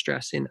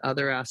stress in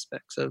other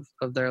aspects of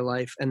their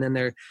life, and then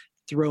they're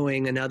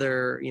throwing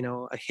another,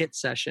 a HIIT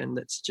session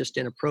that's just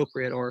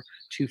inappropriate or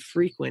too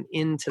frequent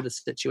into the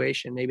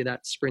situation. Maybe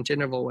that sprint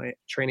interval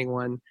training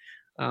one,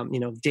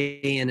 day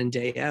in and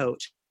day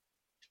out.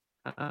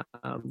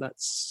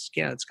 It's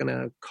going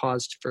to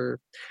cause for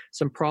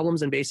some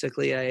problems, and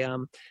basically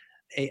an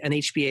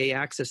HPA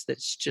axis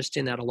that's just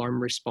in that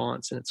alarm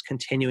response, and it's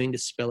continuing to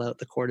spill out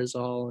the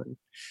cortisol.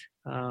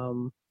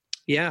 And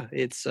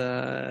it's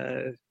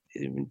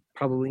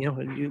probably,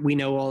 we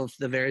know all of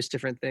the various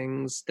different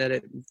things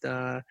that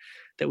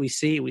we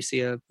see. We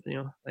see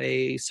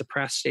a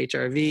suppressed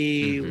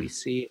HRV. We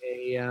see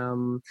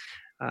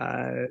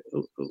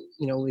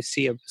we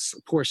see a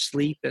poor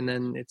sleep, and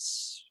then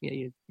it's,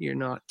 you're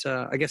not,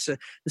 I guess the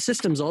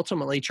system's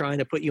ultimately trying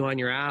to put you on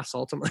your ass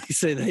ultimately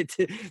so that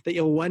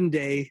you'll one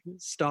day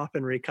stop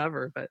and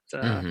recover. But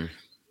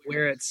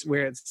where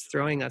it's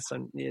throwing us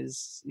on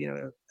is,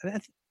 I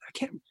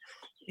can't,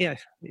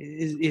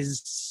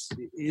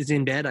 is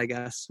in bed, I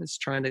guess. It's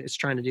trying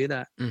to do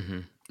that.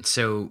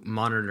 So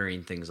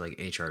monitoring things like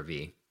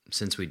HRV,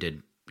 since we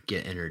did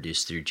get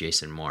introduced through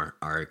Jason Moore,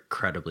 are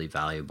incredibly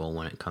valuable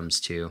when it comes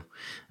to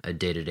a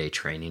day-to-day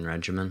training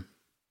regimen.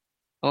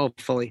 Oh,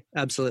 fully.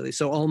 Absolutely.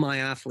 So all my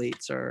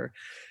athletes are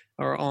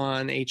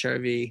on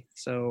HRV.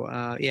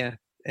 So,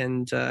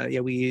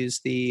 we use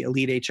the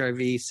Elite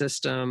HRV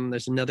system.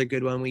 There's another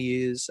good one we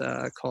use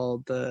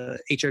called the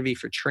HRV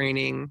for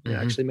Training. It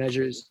actually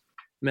measures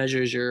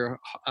your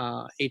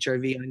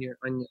HRV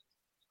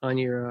on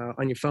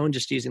your phone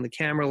just using the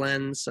camera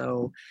lens.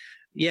 So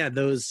yeah,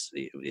 those,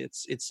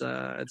 it's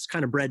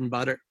kind of bread and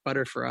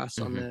butter for us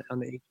on the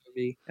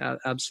HRV.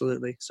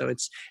 Absolutely. So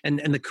it's, and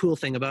the cool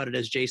thing about it,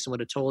 as Jason would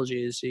have told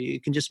you, is you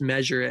can just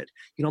measure it.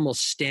 You can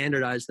almost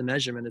standardize the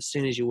measurement as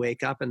soon as you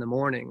wake up in the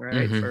morning,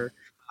 right? For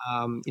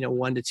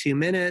 1 to 2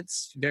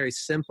 minutes, very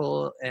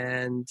simple.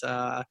 And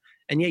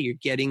you're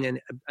getting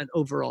an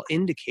overall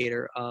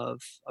indicator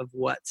of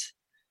what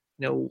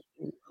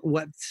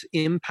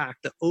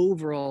impact the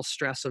overall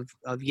stress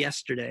of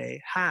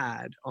yesterday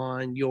had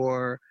on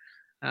your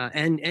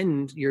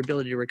and your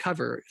ability to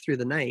recover through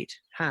the night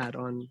had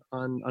on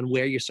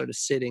where you're sort of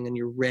sitting and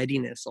your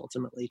readiness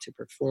ultimately to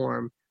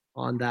perform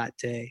on that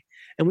day.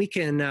 And we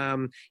can,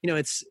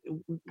 it's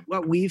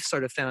what we've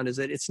sort of found is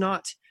that it's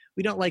not,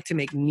 we don't like to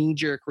make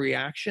knee-jerk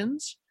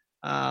reactions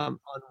on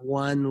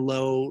one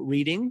low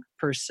reading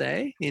per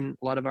se in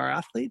a lot of our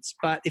athletes.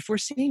 But if we're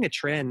seeing a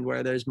trend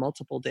where there's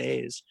multiple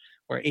days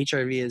where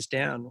HRV is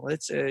down, well,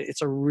 it's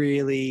a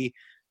really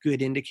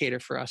good indicator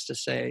for us to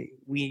say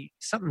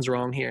something's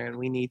wrong here, and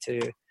we need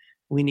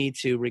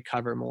to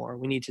recover more.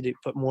 We need to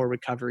put more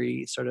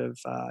recovery sort of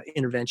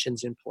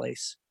interventions in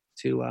place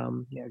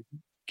to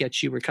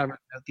get you recovered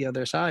out the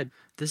other side.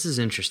 This is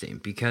interesting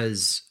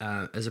because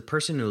as a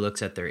person who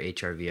looks at their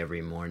HRV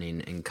every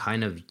morning and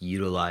kind of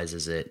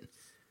utilizes it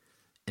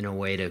in a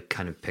way to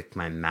kind of pick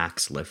my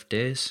max lift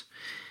days,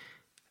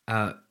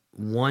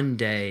 one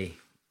day,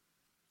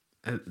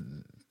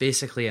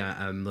 basically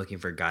I'm looking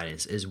for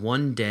guidance. Is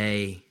one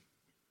day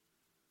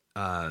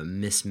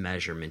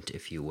mismeasurement,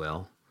 if you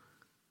will,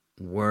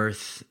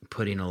 worth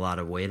putting a lot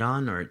of weight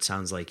on, or it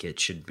sounds like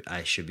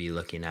I should be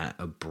looking at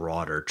a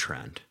broader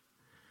trend?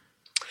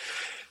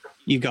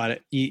 You got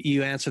it.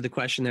 You answered the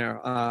question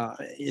there.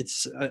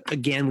 It's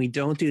again, we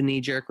don't do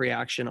knee-jerk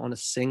reaction on a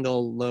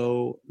single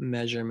low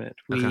measurement.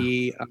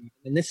 We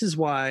and this is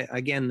why,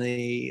 again,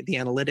 the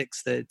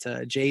analytics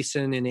that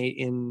Jason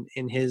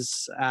in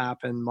his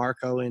app and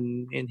Marco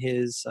in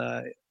his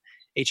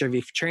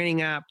HRV for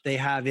Training app, they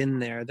have in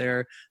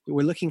there.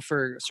 We're looking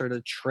for sort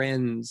of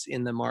trends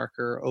in the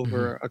marker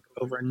over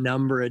a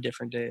number of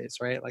different days,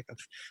 right? Like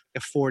a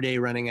 4-day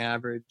running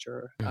average,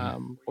 or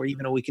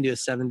even we can do a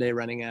 7-day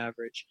running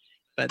average.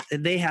 But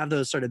they have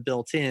those sort of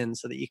built in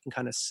so that you can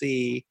kind of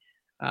see,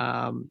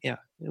 how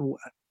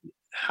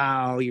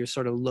you're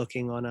sort of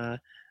looking on a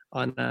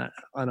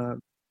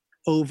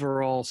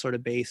overall sort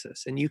of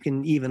basis. And you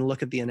can even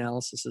look at the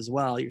analysis as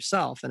well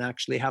yourself and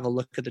actually have a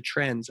look at the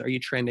trends. Are you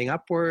trending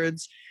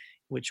upwards,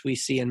 which we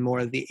see in more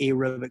of the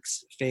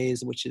aerobics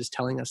phase, which is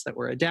telling us that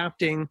we're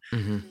adapting,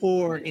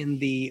 or in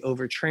the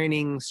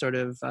overtraining sort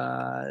of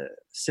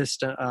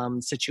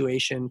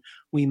situation,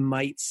 we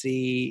might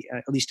see,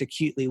 at least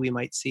acutely, we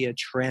might see a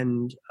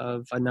trend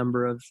of a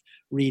number of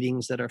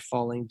readings that are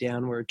falling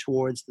downward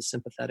towards the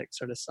sympathetic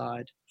sort of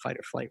side, fight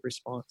or flight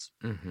response.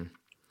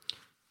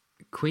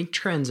 Can we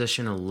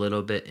transition a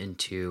little bit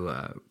into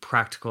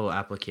practical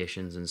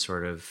applications and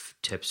sort of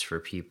tips for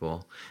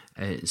people?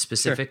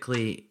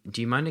 Specifically, Sure.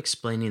 Do you mind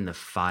explaining the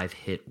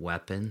 5-hit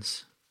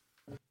weapons?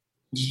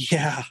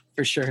 Yeah,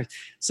 for sure.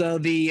 So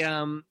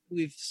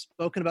we've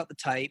spoken about the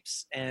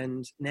types,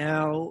 and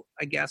now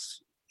I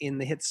guess in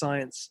the HIT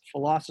science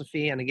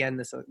philosophy, and again,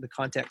 the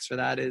context for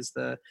that is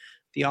the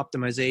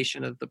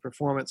optimization of the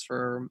performance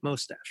for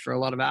a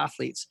lot of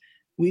athletes.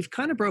 We've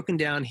kind of broken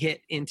down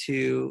HIT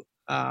into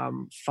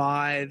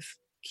 5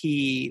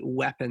 key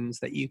weapons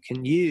that you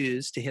can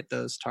use to hit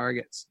those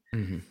targets.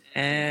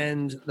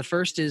 And the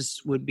first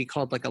would be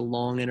called like a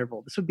long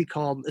interval. This would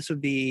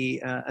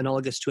be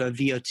analogous to a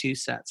VO2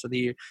 set. So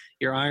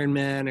your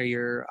Ironman or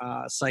your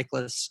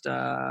cyclist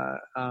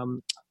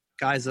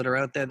guys that are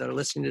out there that are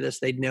listening to this,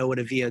 they'd know what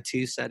a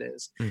VO2 set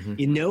is.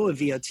 You know, a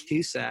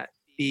VO2 set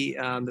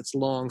that's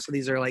long. So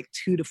these are like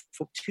 2 to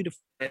 4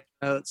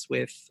 minutes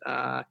with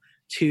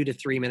 2 to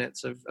 3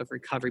 minutes of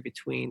recovery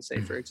between,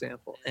 say, for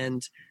example.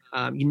 And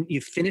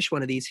you finish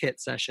one of these HIT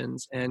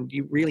sessions, and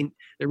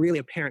they're really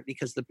apparent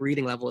because the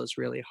breathing level is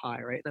really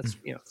high, right? That's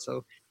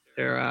so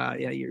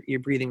you're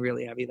breathing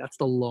really heavy. That's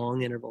the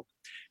long interval.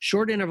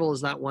 Short interval is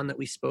that one that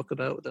we spoke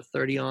about with the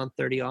 30 on,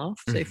 30 off,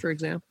 say, for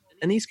example.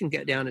 And these can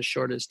get down as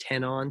short as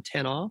 10 on,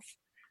 10 off.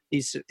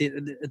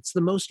 it's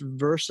the most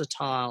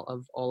versatile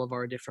of all of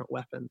our different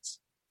weapons.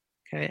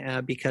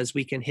 Okay, because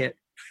we can hit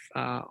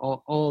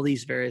all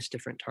these various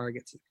different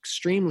targets.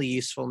 Extremely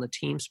useful in the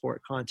team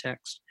sport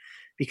context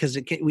because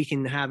we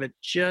can have it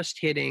just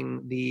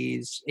hitting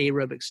these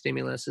aerobic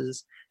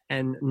stimuluses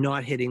and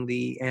not hitting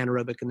the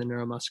anaerobic and the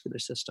neuromuscular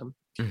system.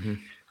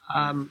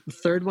 Mm-hmm.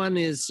 Third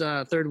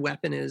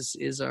weapon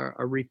is our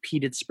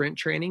repeated sprint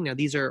training.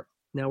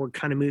 Now we're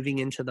kind of moving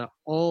into the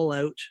all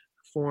out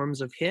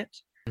forms of hit.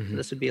 Mm-hmm. So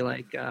this would be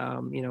like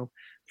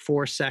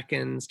 4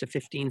 seconds to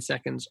 15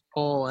 seconds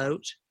all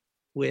out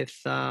with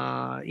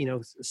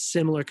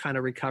similar kind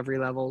of recovery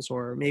levels,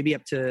 or maybe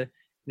up to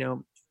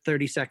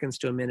 30 seconds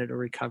to a minute of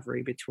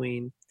recovery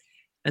between.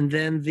 And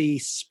then the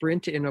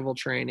sprint interval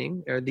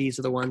training, or these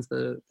are the ones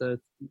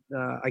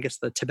I guess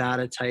the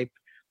Tabata type,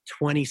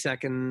 20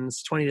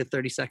 to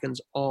 30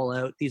 seconds all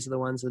out. These are the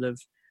ones that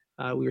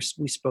have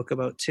we spoke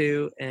about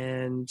too,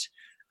 and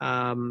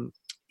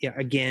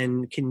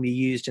again can be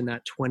used in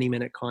that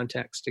 20-minute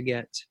context to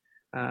get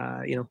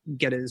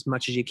as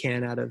much as you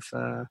can out of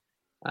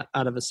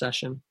a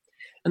session.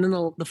 And then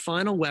the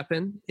final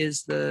weapon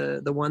is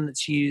the one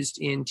that's used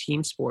in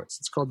team sports.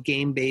 It's called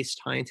game-based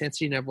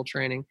high-intensity interval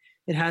training.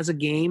 It has a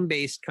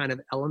game-based kind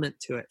of element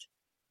to it,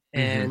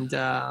 and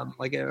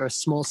like a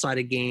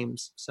small-sided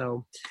games.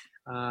 So,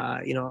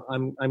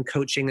 I'm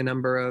coaching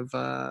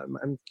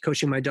I'm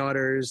coaching my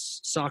daughter's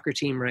soccer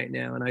team right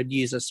now, and I'd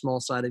use a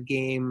small-sided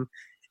game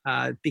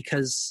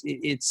because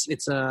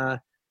it's I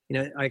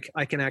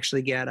can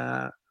actually get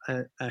a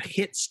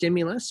hit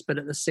stimulus, but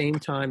at the same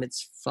time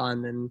it's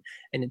fun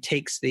and it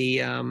takes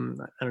the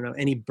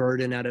any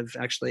burden out of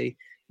actually.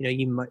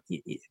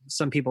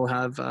 Some people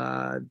have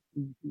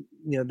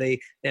they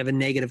have a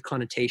negative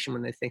connotation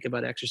when they think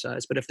about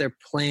exercise, but if they're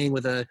playing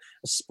with a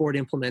sport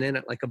implement in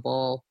it like a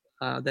ball,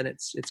 then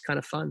it's kind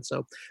of fun.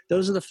 So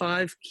those are the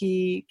 5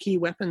 key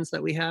weapons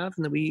that we have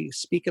and that we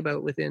speak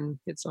about within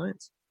HIIT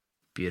Science.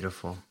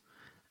 Beautiful.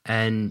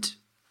 And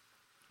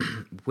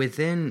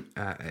within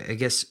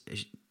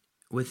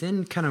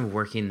within kind of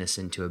working this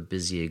into a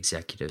busy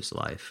executive's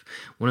life,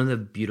 one of the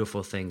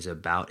beautiful things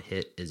about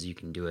HIIT is you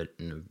can do it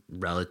in a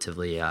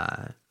relatively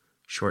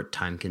short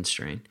time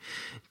constraint.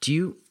 Do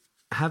you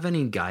have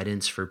any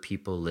guidance for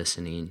people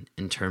listening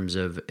in terms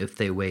of if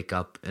they wake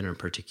up in a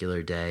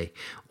particular day,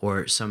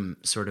 or some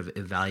sort of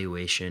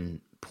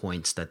evaluation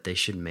points that they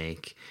should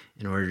make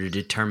in order to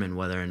determine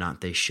whether or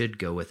not they should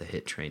go with a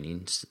HIIT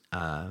training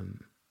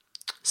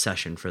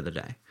session for the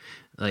day?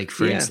 Like,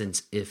 for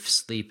instance, if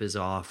sleep is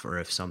off, or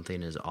if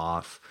something is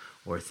off,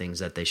 or things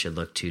that they should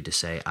look to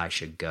say, I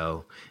should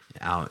go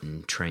out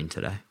and train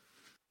today.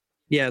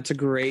 Yeah, it's a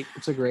great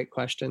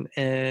question.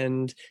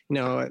 And,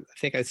 I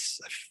think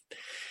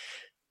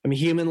I'm a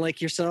human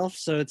like yourself.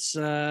 So it's,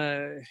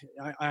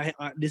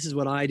 this is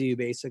what I do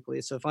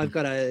basically. So if I've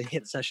got a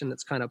HIIT session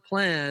that's kind of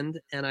planned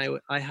and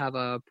I have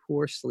a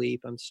poor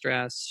sleep, I'm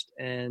stressed,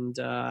 and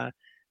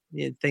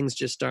things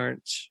just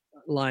aren't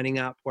lining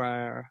up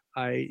where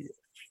I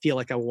feel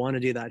like I want to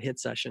do that HIIT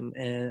session,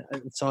 and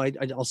so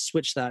I'll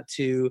switch that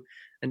to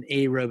an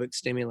aerobic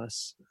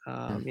stimulus.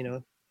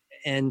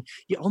 And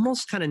you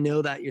almost kind of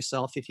know that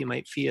yourself if you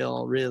might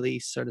feel really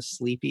sort of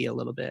sleepy a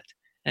little bit,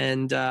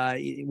 and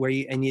where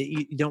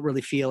you don't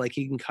really feel like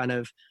you can kind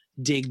of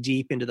dig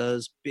deep into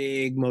those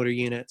big motor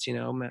units.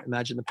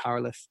 Imagine the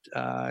powerlift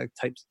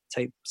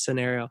type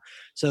scenario.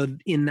 So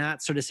in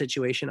that sort of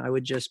situation, I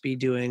would just be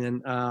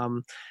doing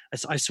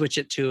I switch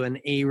it to an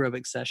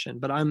aerobic session.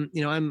 But I'm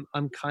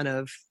kind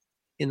of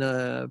in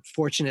a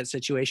fortunate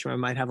situation where I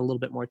might have a little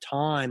bit more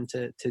time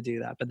to do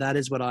that. But that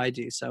is what I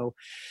do. So,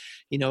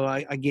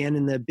 again,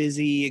 in the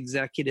busy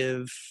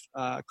executive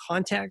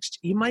context,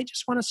 you might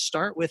just want to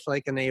start with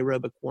like an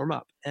aerobic warm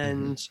up.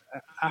 And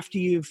after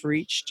you've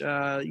reached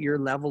your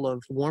level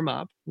of warm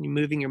up, you're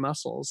moving your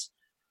muscles,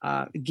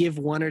 give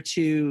 1 or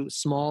 2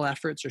 small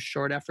efforts or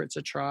short efforts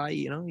a try,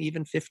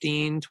 even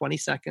 15, 20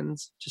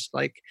 seconds, just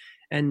like,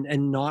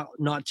 and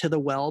not to the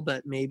well,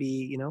 but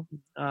maybe,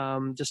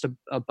 just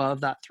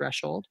above that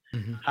threshold.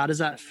 How does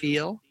that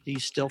feel? Are you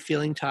still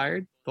feeling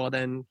tired? Well,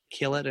 then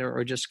kill it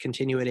or just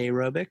continue it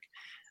aerobic.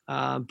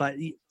 But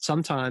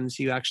sometimes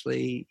you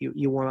actually,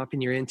 you warm up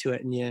and you're into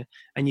it,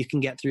 and you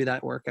can get through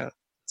that workout.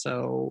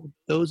 So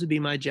those would be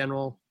my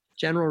general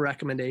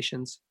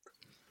recommendations.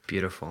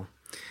 Beautiful.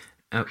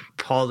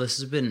 Paul, this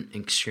has been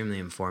extremely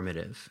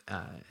informative.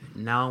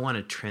 Now I want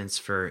to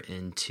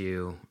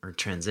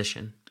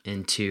transition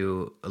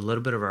into a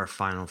little bit of our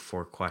final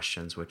 4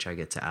 questions, which I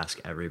get to ask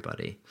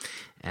everybody.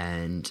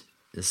 And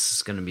this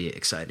is going to be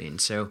exciting.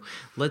 So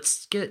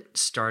let's get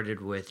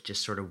started with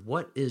just sort of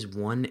what is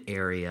one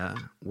area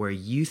where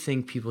you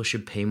think people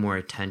should pay more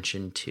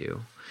attention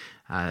to,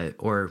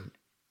 or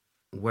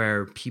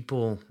where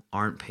people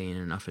aren't paying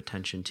enough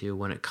attention to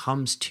when it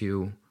comes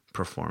to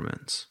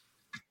performance?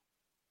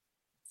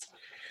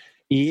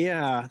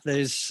 Yeah,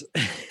 there's,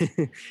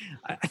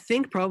 I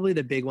think probably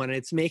the big one,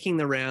 it's making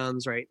the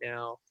rounds right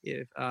now.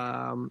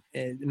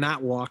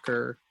 Matt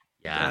Walker,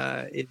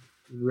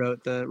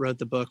 wrote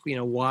the book,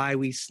 why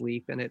we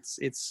sleep. And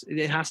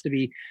it has to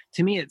be,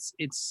 to me,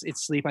 it's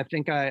sleep. I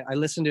think I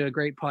listened to a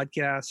great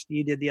podcast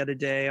you did the other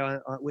day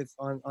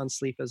on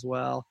sleep as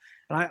well.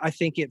 And I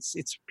think it's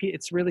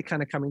really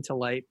kind of coming to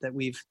light that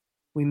we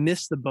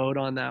missed the boat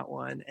on that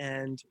one,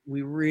 and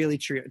we really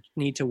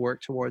need to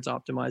work towards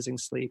optimizing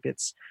sleep.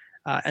 It's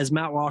as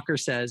Matt Walker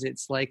says,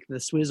 it's like the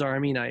Swiss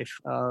Army knife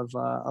of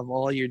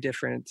all your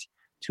different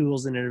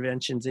tools and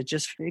interventions. It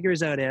just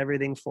figures out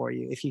everything for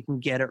you if you can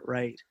get it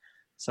right.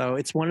 So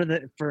it's one of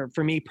the,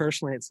 for me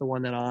personally, it's the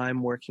one that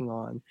I'm working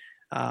on.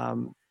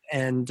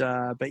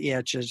 But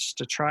yeah, just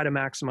to try to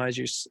maximize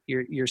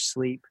your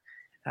sleep,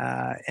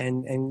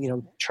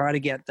 and try to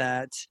get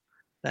that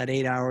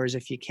 8 hours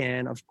if you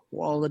can of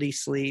quality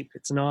sleep.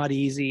 It's not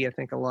easy. I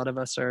think a lot of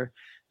us are,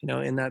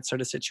 in that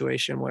sort of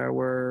situation where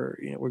we're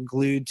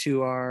glued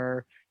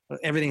to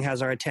everything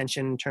has our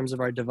attention in terms of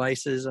our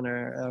devices and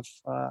our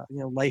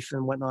life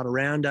and whatnot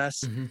around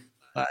us. Mm-hmm.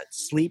 But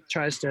sleep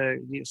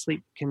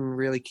can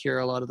really cure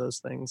a lot of those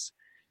things.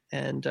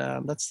 And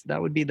that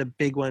would be the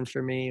big one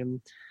for me. And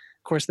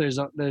of course there's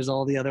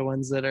all the other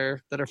ones that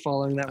are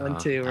following that one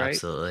too, right?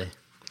 Absolutely.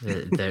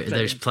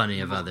 There's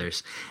plenty of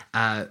others.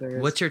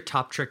 What's your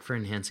top trick for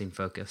enhancing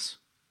focus?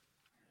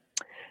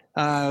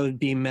 It would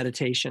be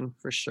meditation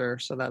for sure.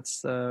 So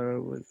that's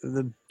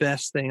the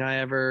best thing I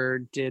ever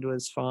did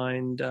was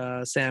find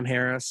Sam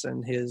Harris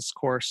and his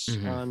course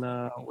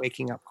on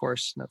Waking Up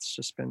course. That's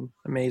just been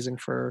amazing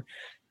for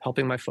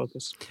helping my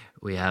focus.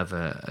 We have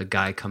a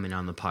guy coming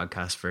on the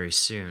podcast very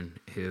soon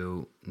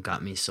who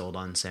got me sold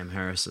on Sam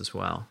Harris as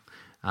well,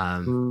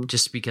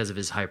 just because of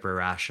his hyper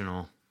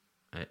rational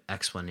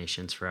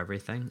explanations for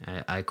everything.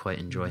 I quite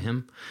enjoy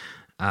him.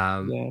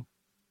 Yeah.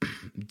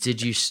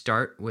 Did you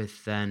start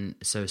with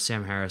so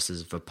Sam Harris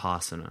is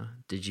Vipassana.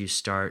 Did you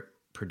start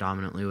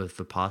predominantly with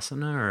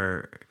Vipassana,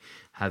 or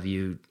have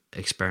you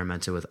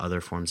experimented with other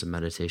forms of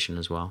meditation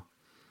as well?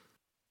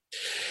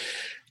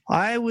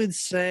 I would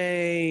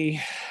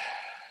say,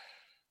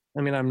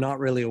 I'm not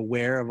really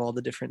aware of all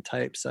the different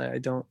types. I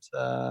don't,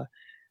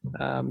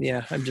 I'm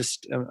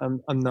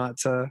not,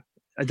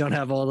 I don't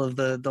have all of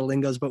the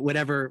lingos, but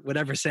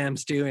whatever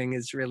Sam's doing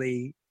is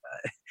really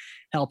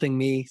helping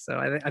me. So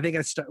I think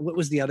what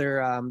was the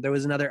other, there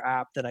was another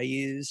app that I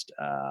used,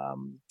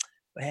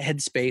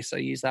 Headspace. I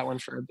used that one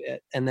for a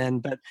bit. And then,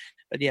 but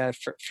yeah,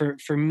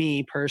 for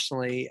me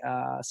personally,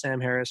 Sam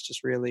Harris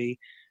just really,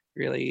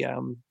 really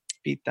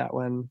beat that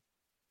one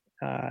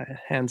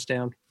hands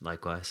down.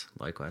 Likewise.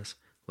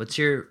 What's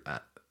your,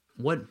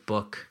 what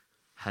book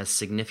has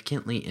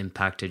significantly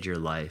impacted your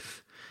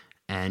life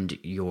and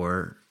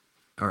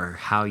or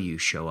how you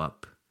show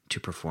up to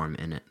perform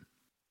in it?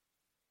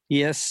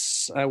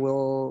 Yes, I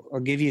will. I'll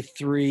give you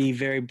three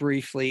very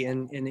briefly,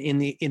 and in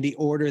the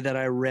order that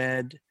I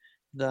read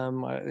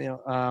them. I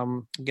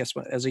guess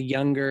as a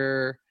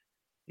younger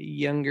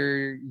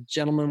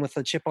gentleman with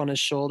a chip on his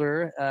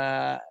shoulder,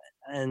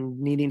 and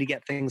needing to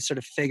get things sort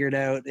of figured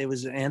out, it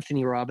was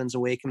Anthony Robbins'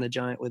 "Awaken the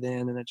Giant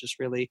Within," and it just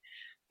really,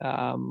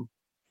 I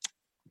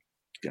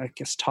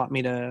guess, taught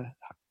me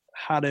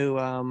how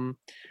to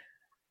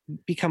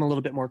become a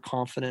little bit more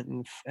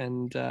confident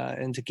and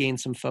to gain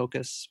some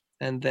focus.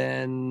 And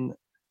then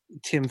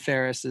Tim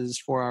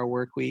Ferriss's 4-Hour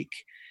Workweek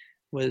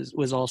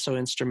was also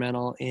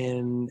instrumental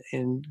in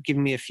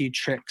giving me a few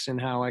tricks in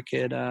how I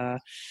could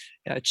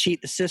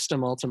cheat the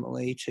system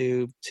ultimately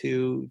to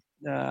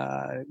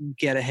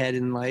get ahead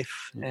in life.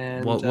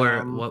 And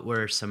what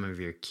were some of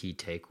your key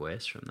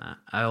takeaways from that?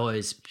 I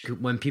always,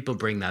 when people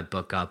bring that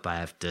book up, I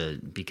have to,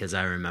 because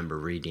I remember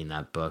reading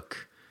that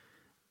book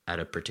at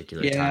a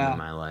particular time in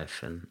my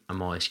life, and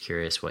I'm always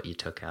curious what you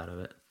took out of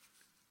it.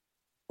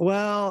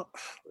 Well,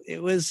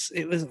 it was,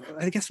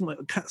 I guess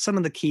some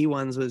of the key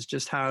ones was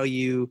just how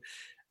you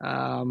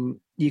don't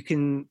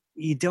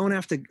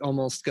have to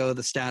almost go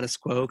the status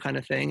quo kind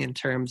of thing in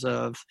terms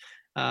of,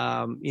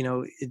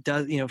 it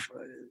does,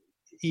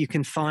 you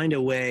can find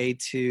a way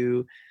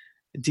to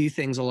do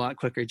things a lot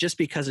quicker just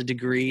because a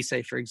degree,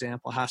 say, for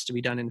example, has to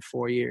be done in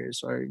 4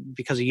 years, or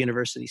because a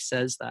university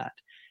says that.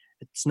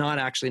 It's not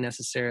actually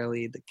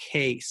necessarily the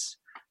case.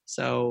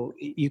 So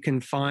you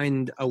can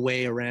find a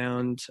way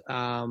around,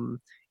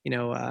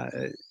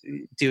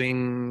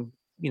 doing,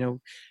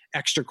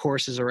 extra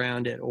courses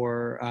around it,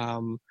 or,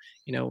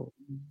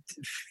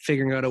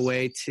 figuring out a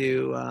way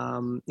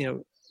to,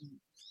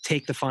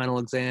 take the final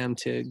exam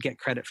to get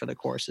credit for the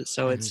courses.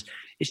 So it's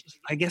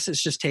I guess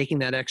it's just taking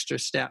that extra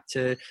step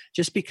to,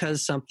 just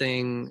because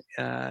something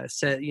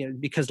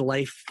because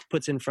life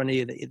puts in front of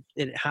you that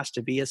it has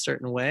to be a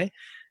certain way,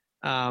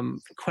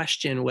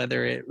 question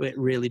whether it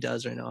really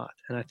does or not.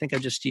 And I think I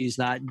just use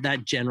that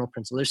general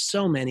principle. There's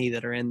so many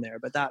that are in there,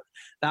 but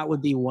that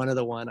would be one of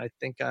the one. I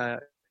think,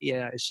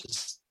 it's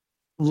just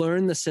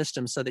learn the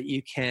system so that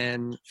you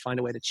can find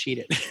a way to cheat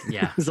it.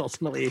 Yeah. Is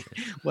ultimately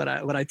what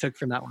I took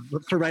from that one.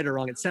 But for right or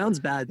wrong, it sounds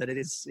bad, but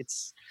it's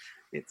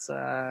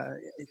a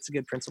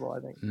good principle,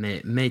 I think.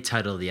 May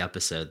title the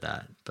episode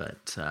that,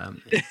 but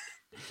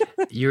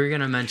You were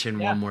going to mention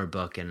one more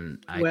book,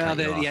 and I cut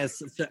you off.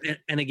 Yes. So,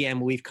 and again,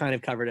 we've kind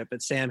of covered it,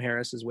 but Sam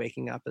Harris is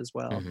Waking Up as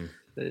well.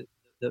 Mm-hmm.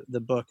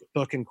 The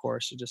book and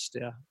course are just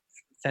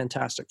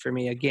fantastic for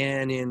me.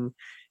 Again, in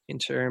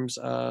terms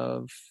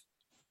of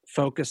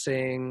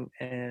focusing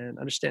and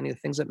understanding the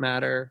things that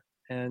matter,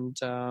 and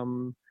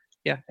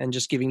and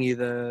just giving you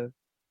the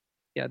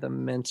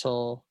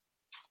mental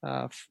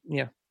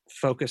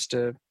focus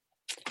to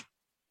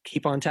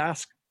keep on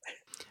task.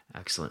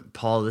 Excellent.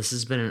 Paul, this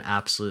has been an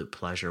absolute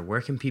pleasure.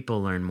 Where can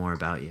people learn more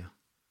about you?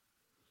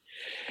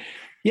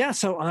 Yeah,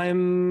 so I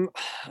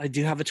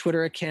do have a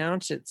Twitter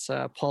account. It's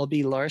Paul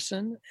B.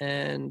 Larson,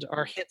 and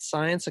our Hit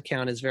Science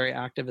account is very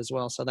active as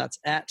well. So that's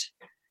at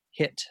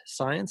Hit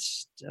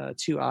Science,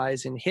 2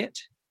 I's in Hit,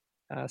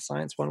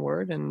 science, one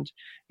word. And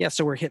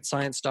so we're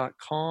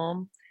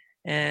hitscience.com.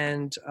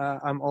 And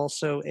I'm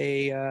also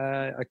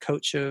a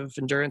coach of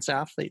endurance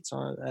athletes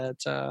at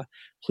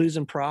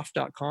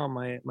plewsandprof.com.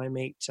 My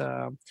mate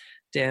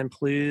Dan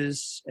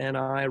Plews and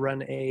I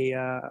run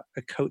a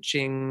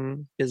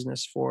coaching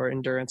business for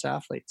endurance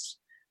athletes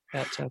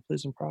at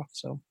Plews and Prof.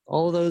 So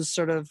all of those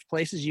sort of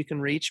places you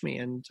can reach me,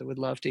 and I would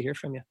love to hear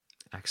from you.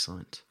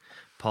 Excellent.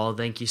 Paul,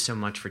 thank you so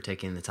much for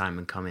taking the time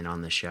and coming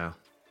on the show.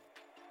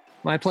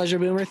 My pleasure,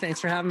 Boomer. Thanks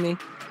for having me.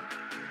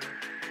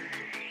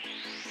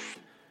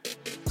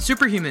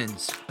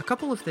 Superhumans, a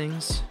couple of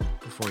things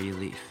before you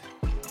leave.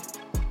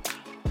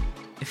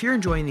 If you're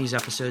enjoying these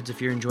episodes, if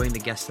you're enjoying the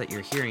guests that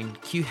you're hearing,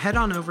 can you head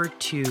on over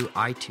to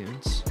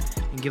iTunes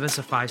and give us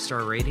a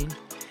 5-star rating?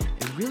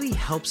 It really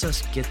helps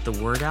us get the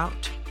word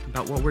out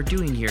about what we're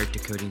doing here at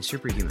Decoding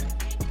Superhuman.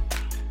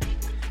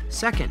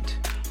 Second,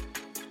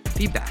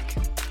 feedback.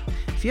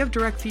 If you have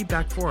direct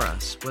feedback for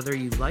us, whether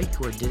you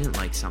like or didn't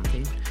like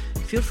something,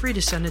 feel free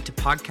to send it to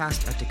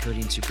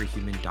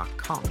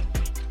podcast@decodingsuperhuman.com.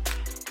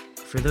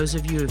 For those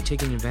of you who have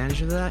taken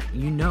advantage of that,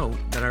 you know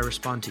that I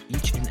respond to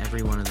each and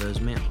every one of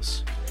those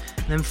mails.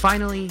 And then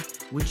finally,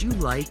 would you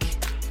like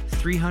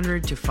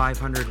 300 to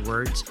 500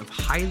 words of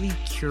highly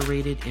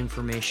curated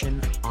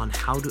information on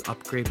how to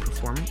upgrade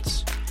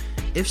performance?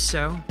 If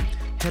so,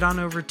 head on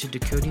over to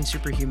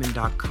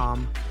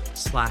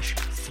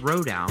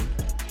decodingsuperhuman.com/throwdown,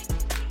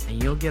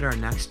 and you'll get our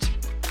next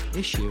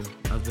issue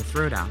of the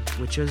Throwdown,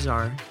 which is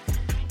our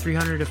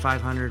 300 to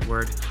 500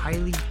 word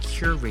highly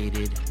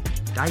curated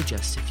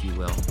digest, if you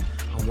will,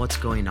 on what's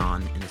going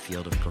on in the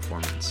field of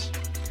performance.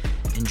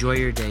 Enjoy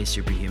your day,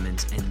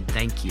 Superhumans, and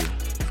thank you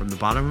from the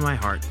bottom of my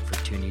heart for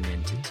tuning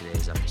in to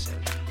today's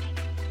episode.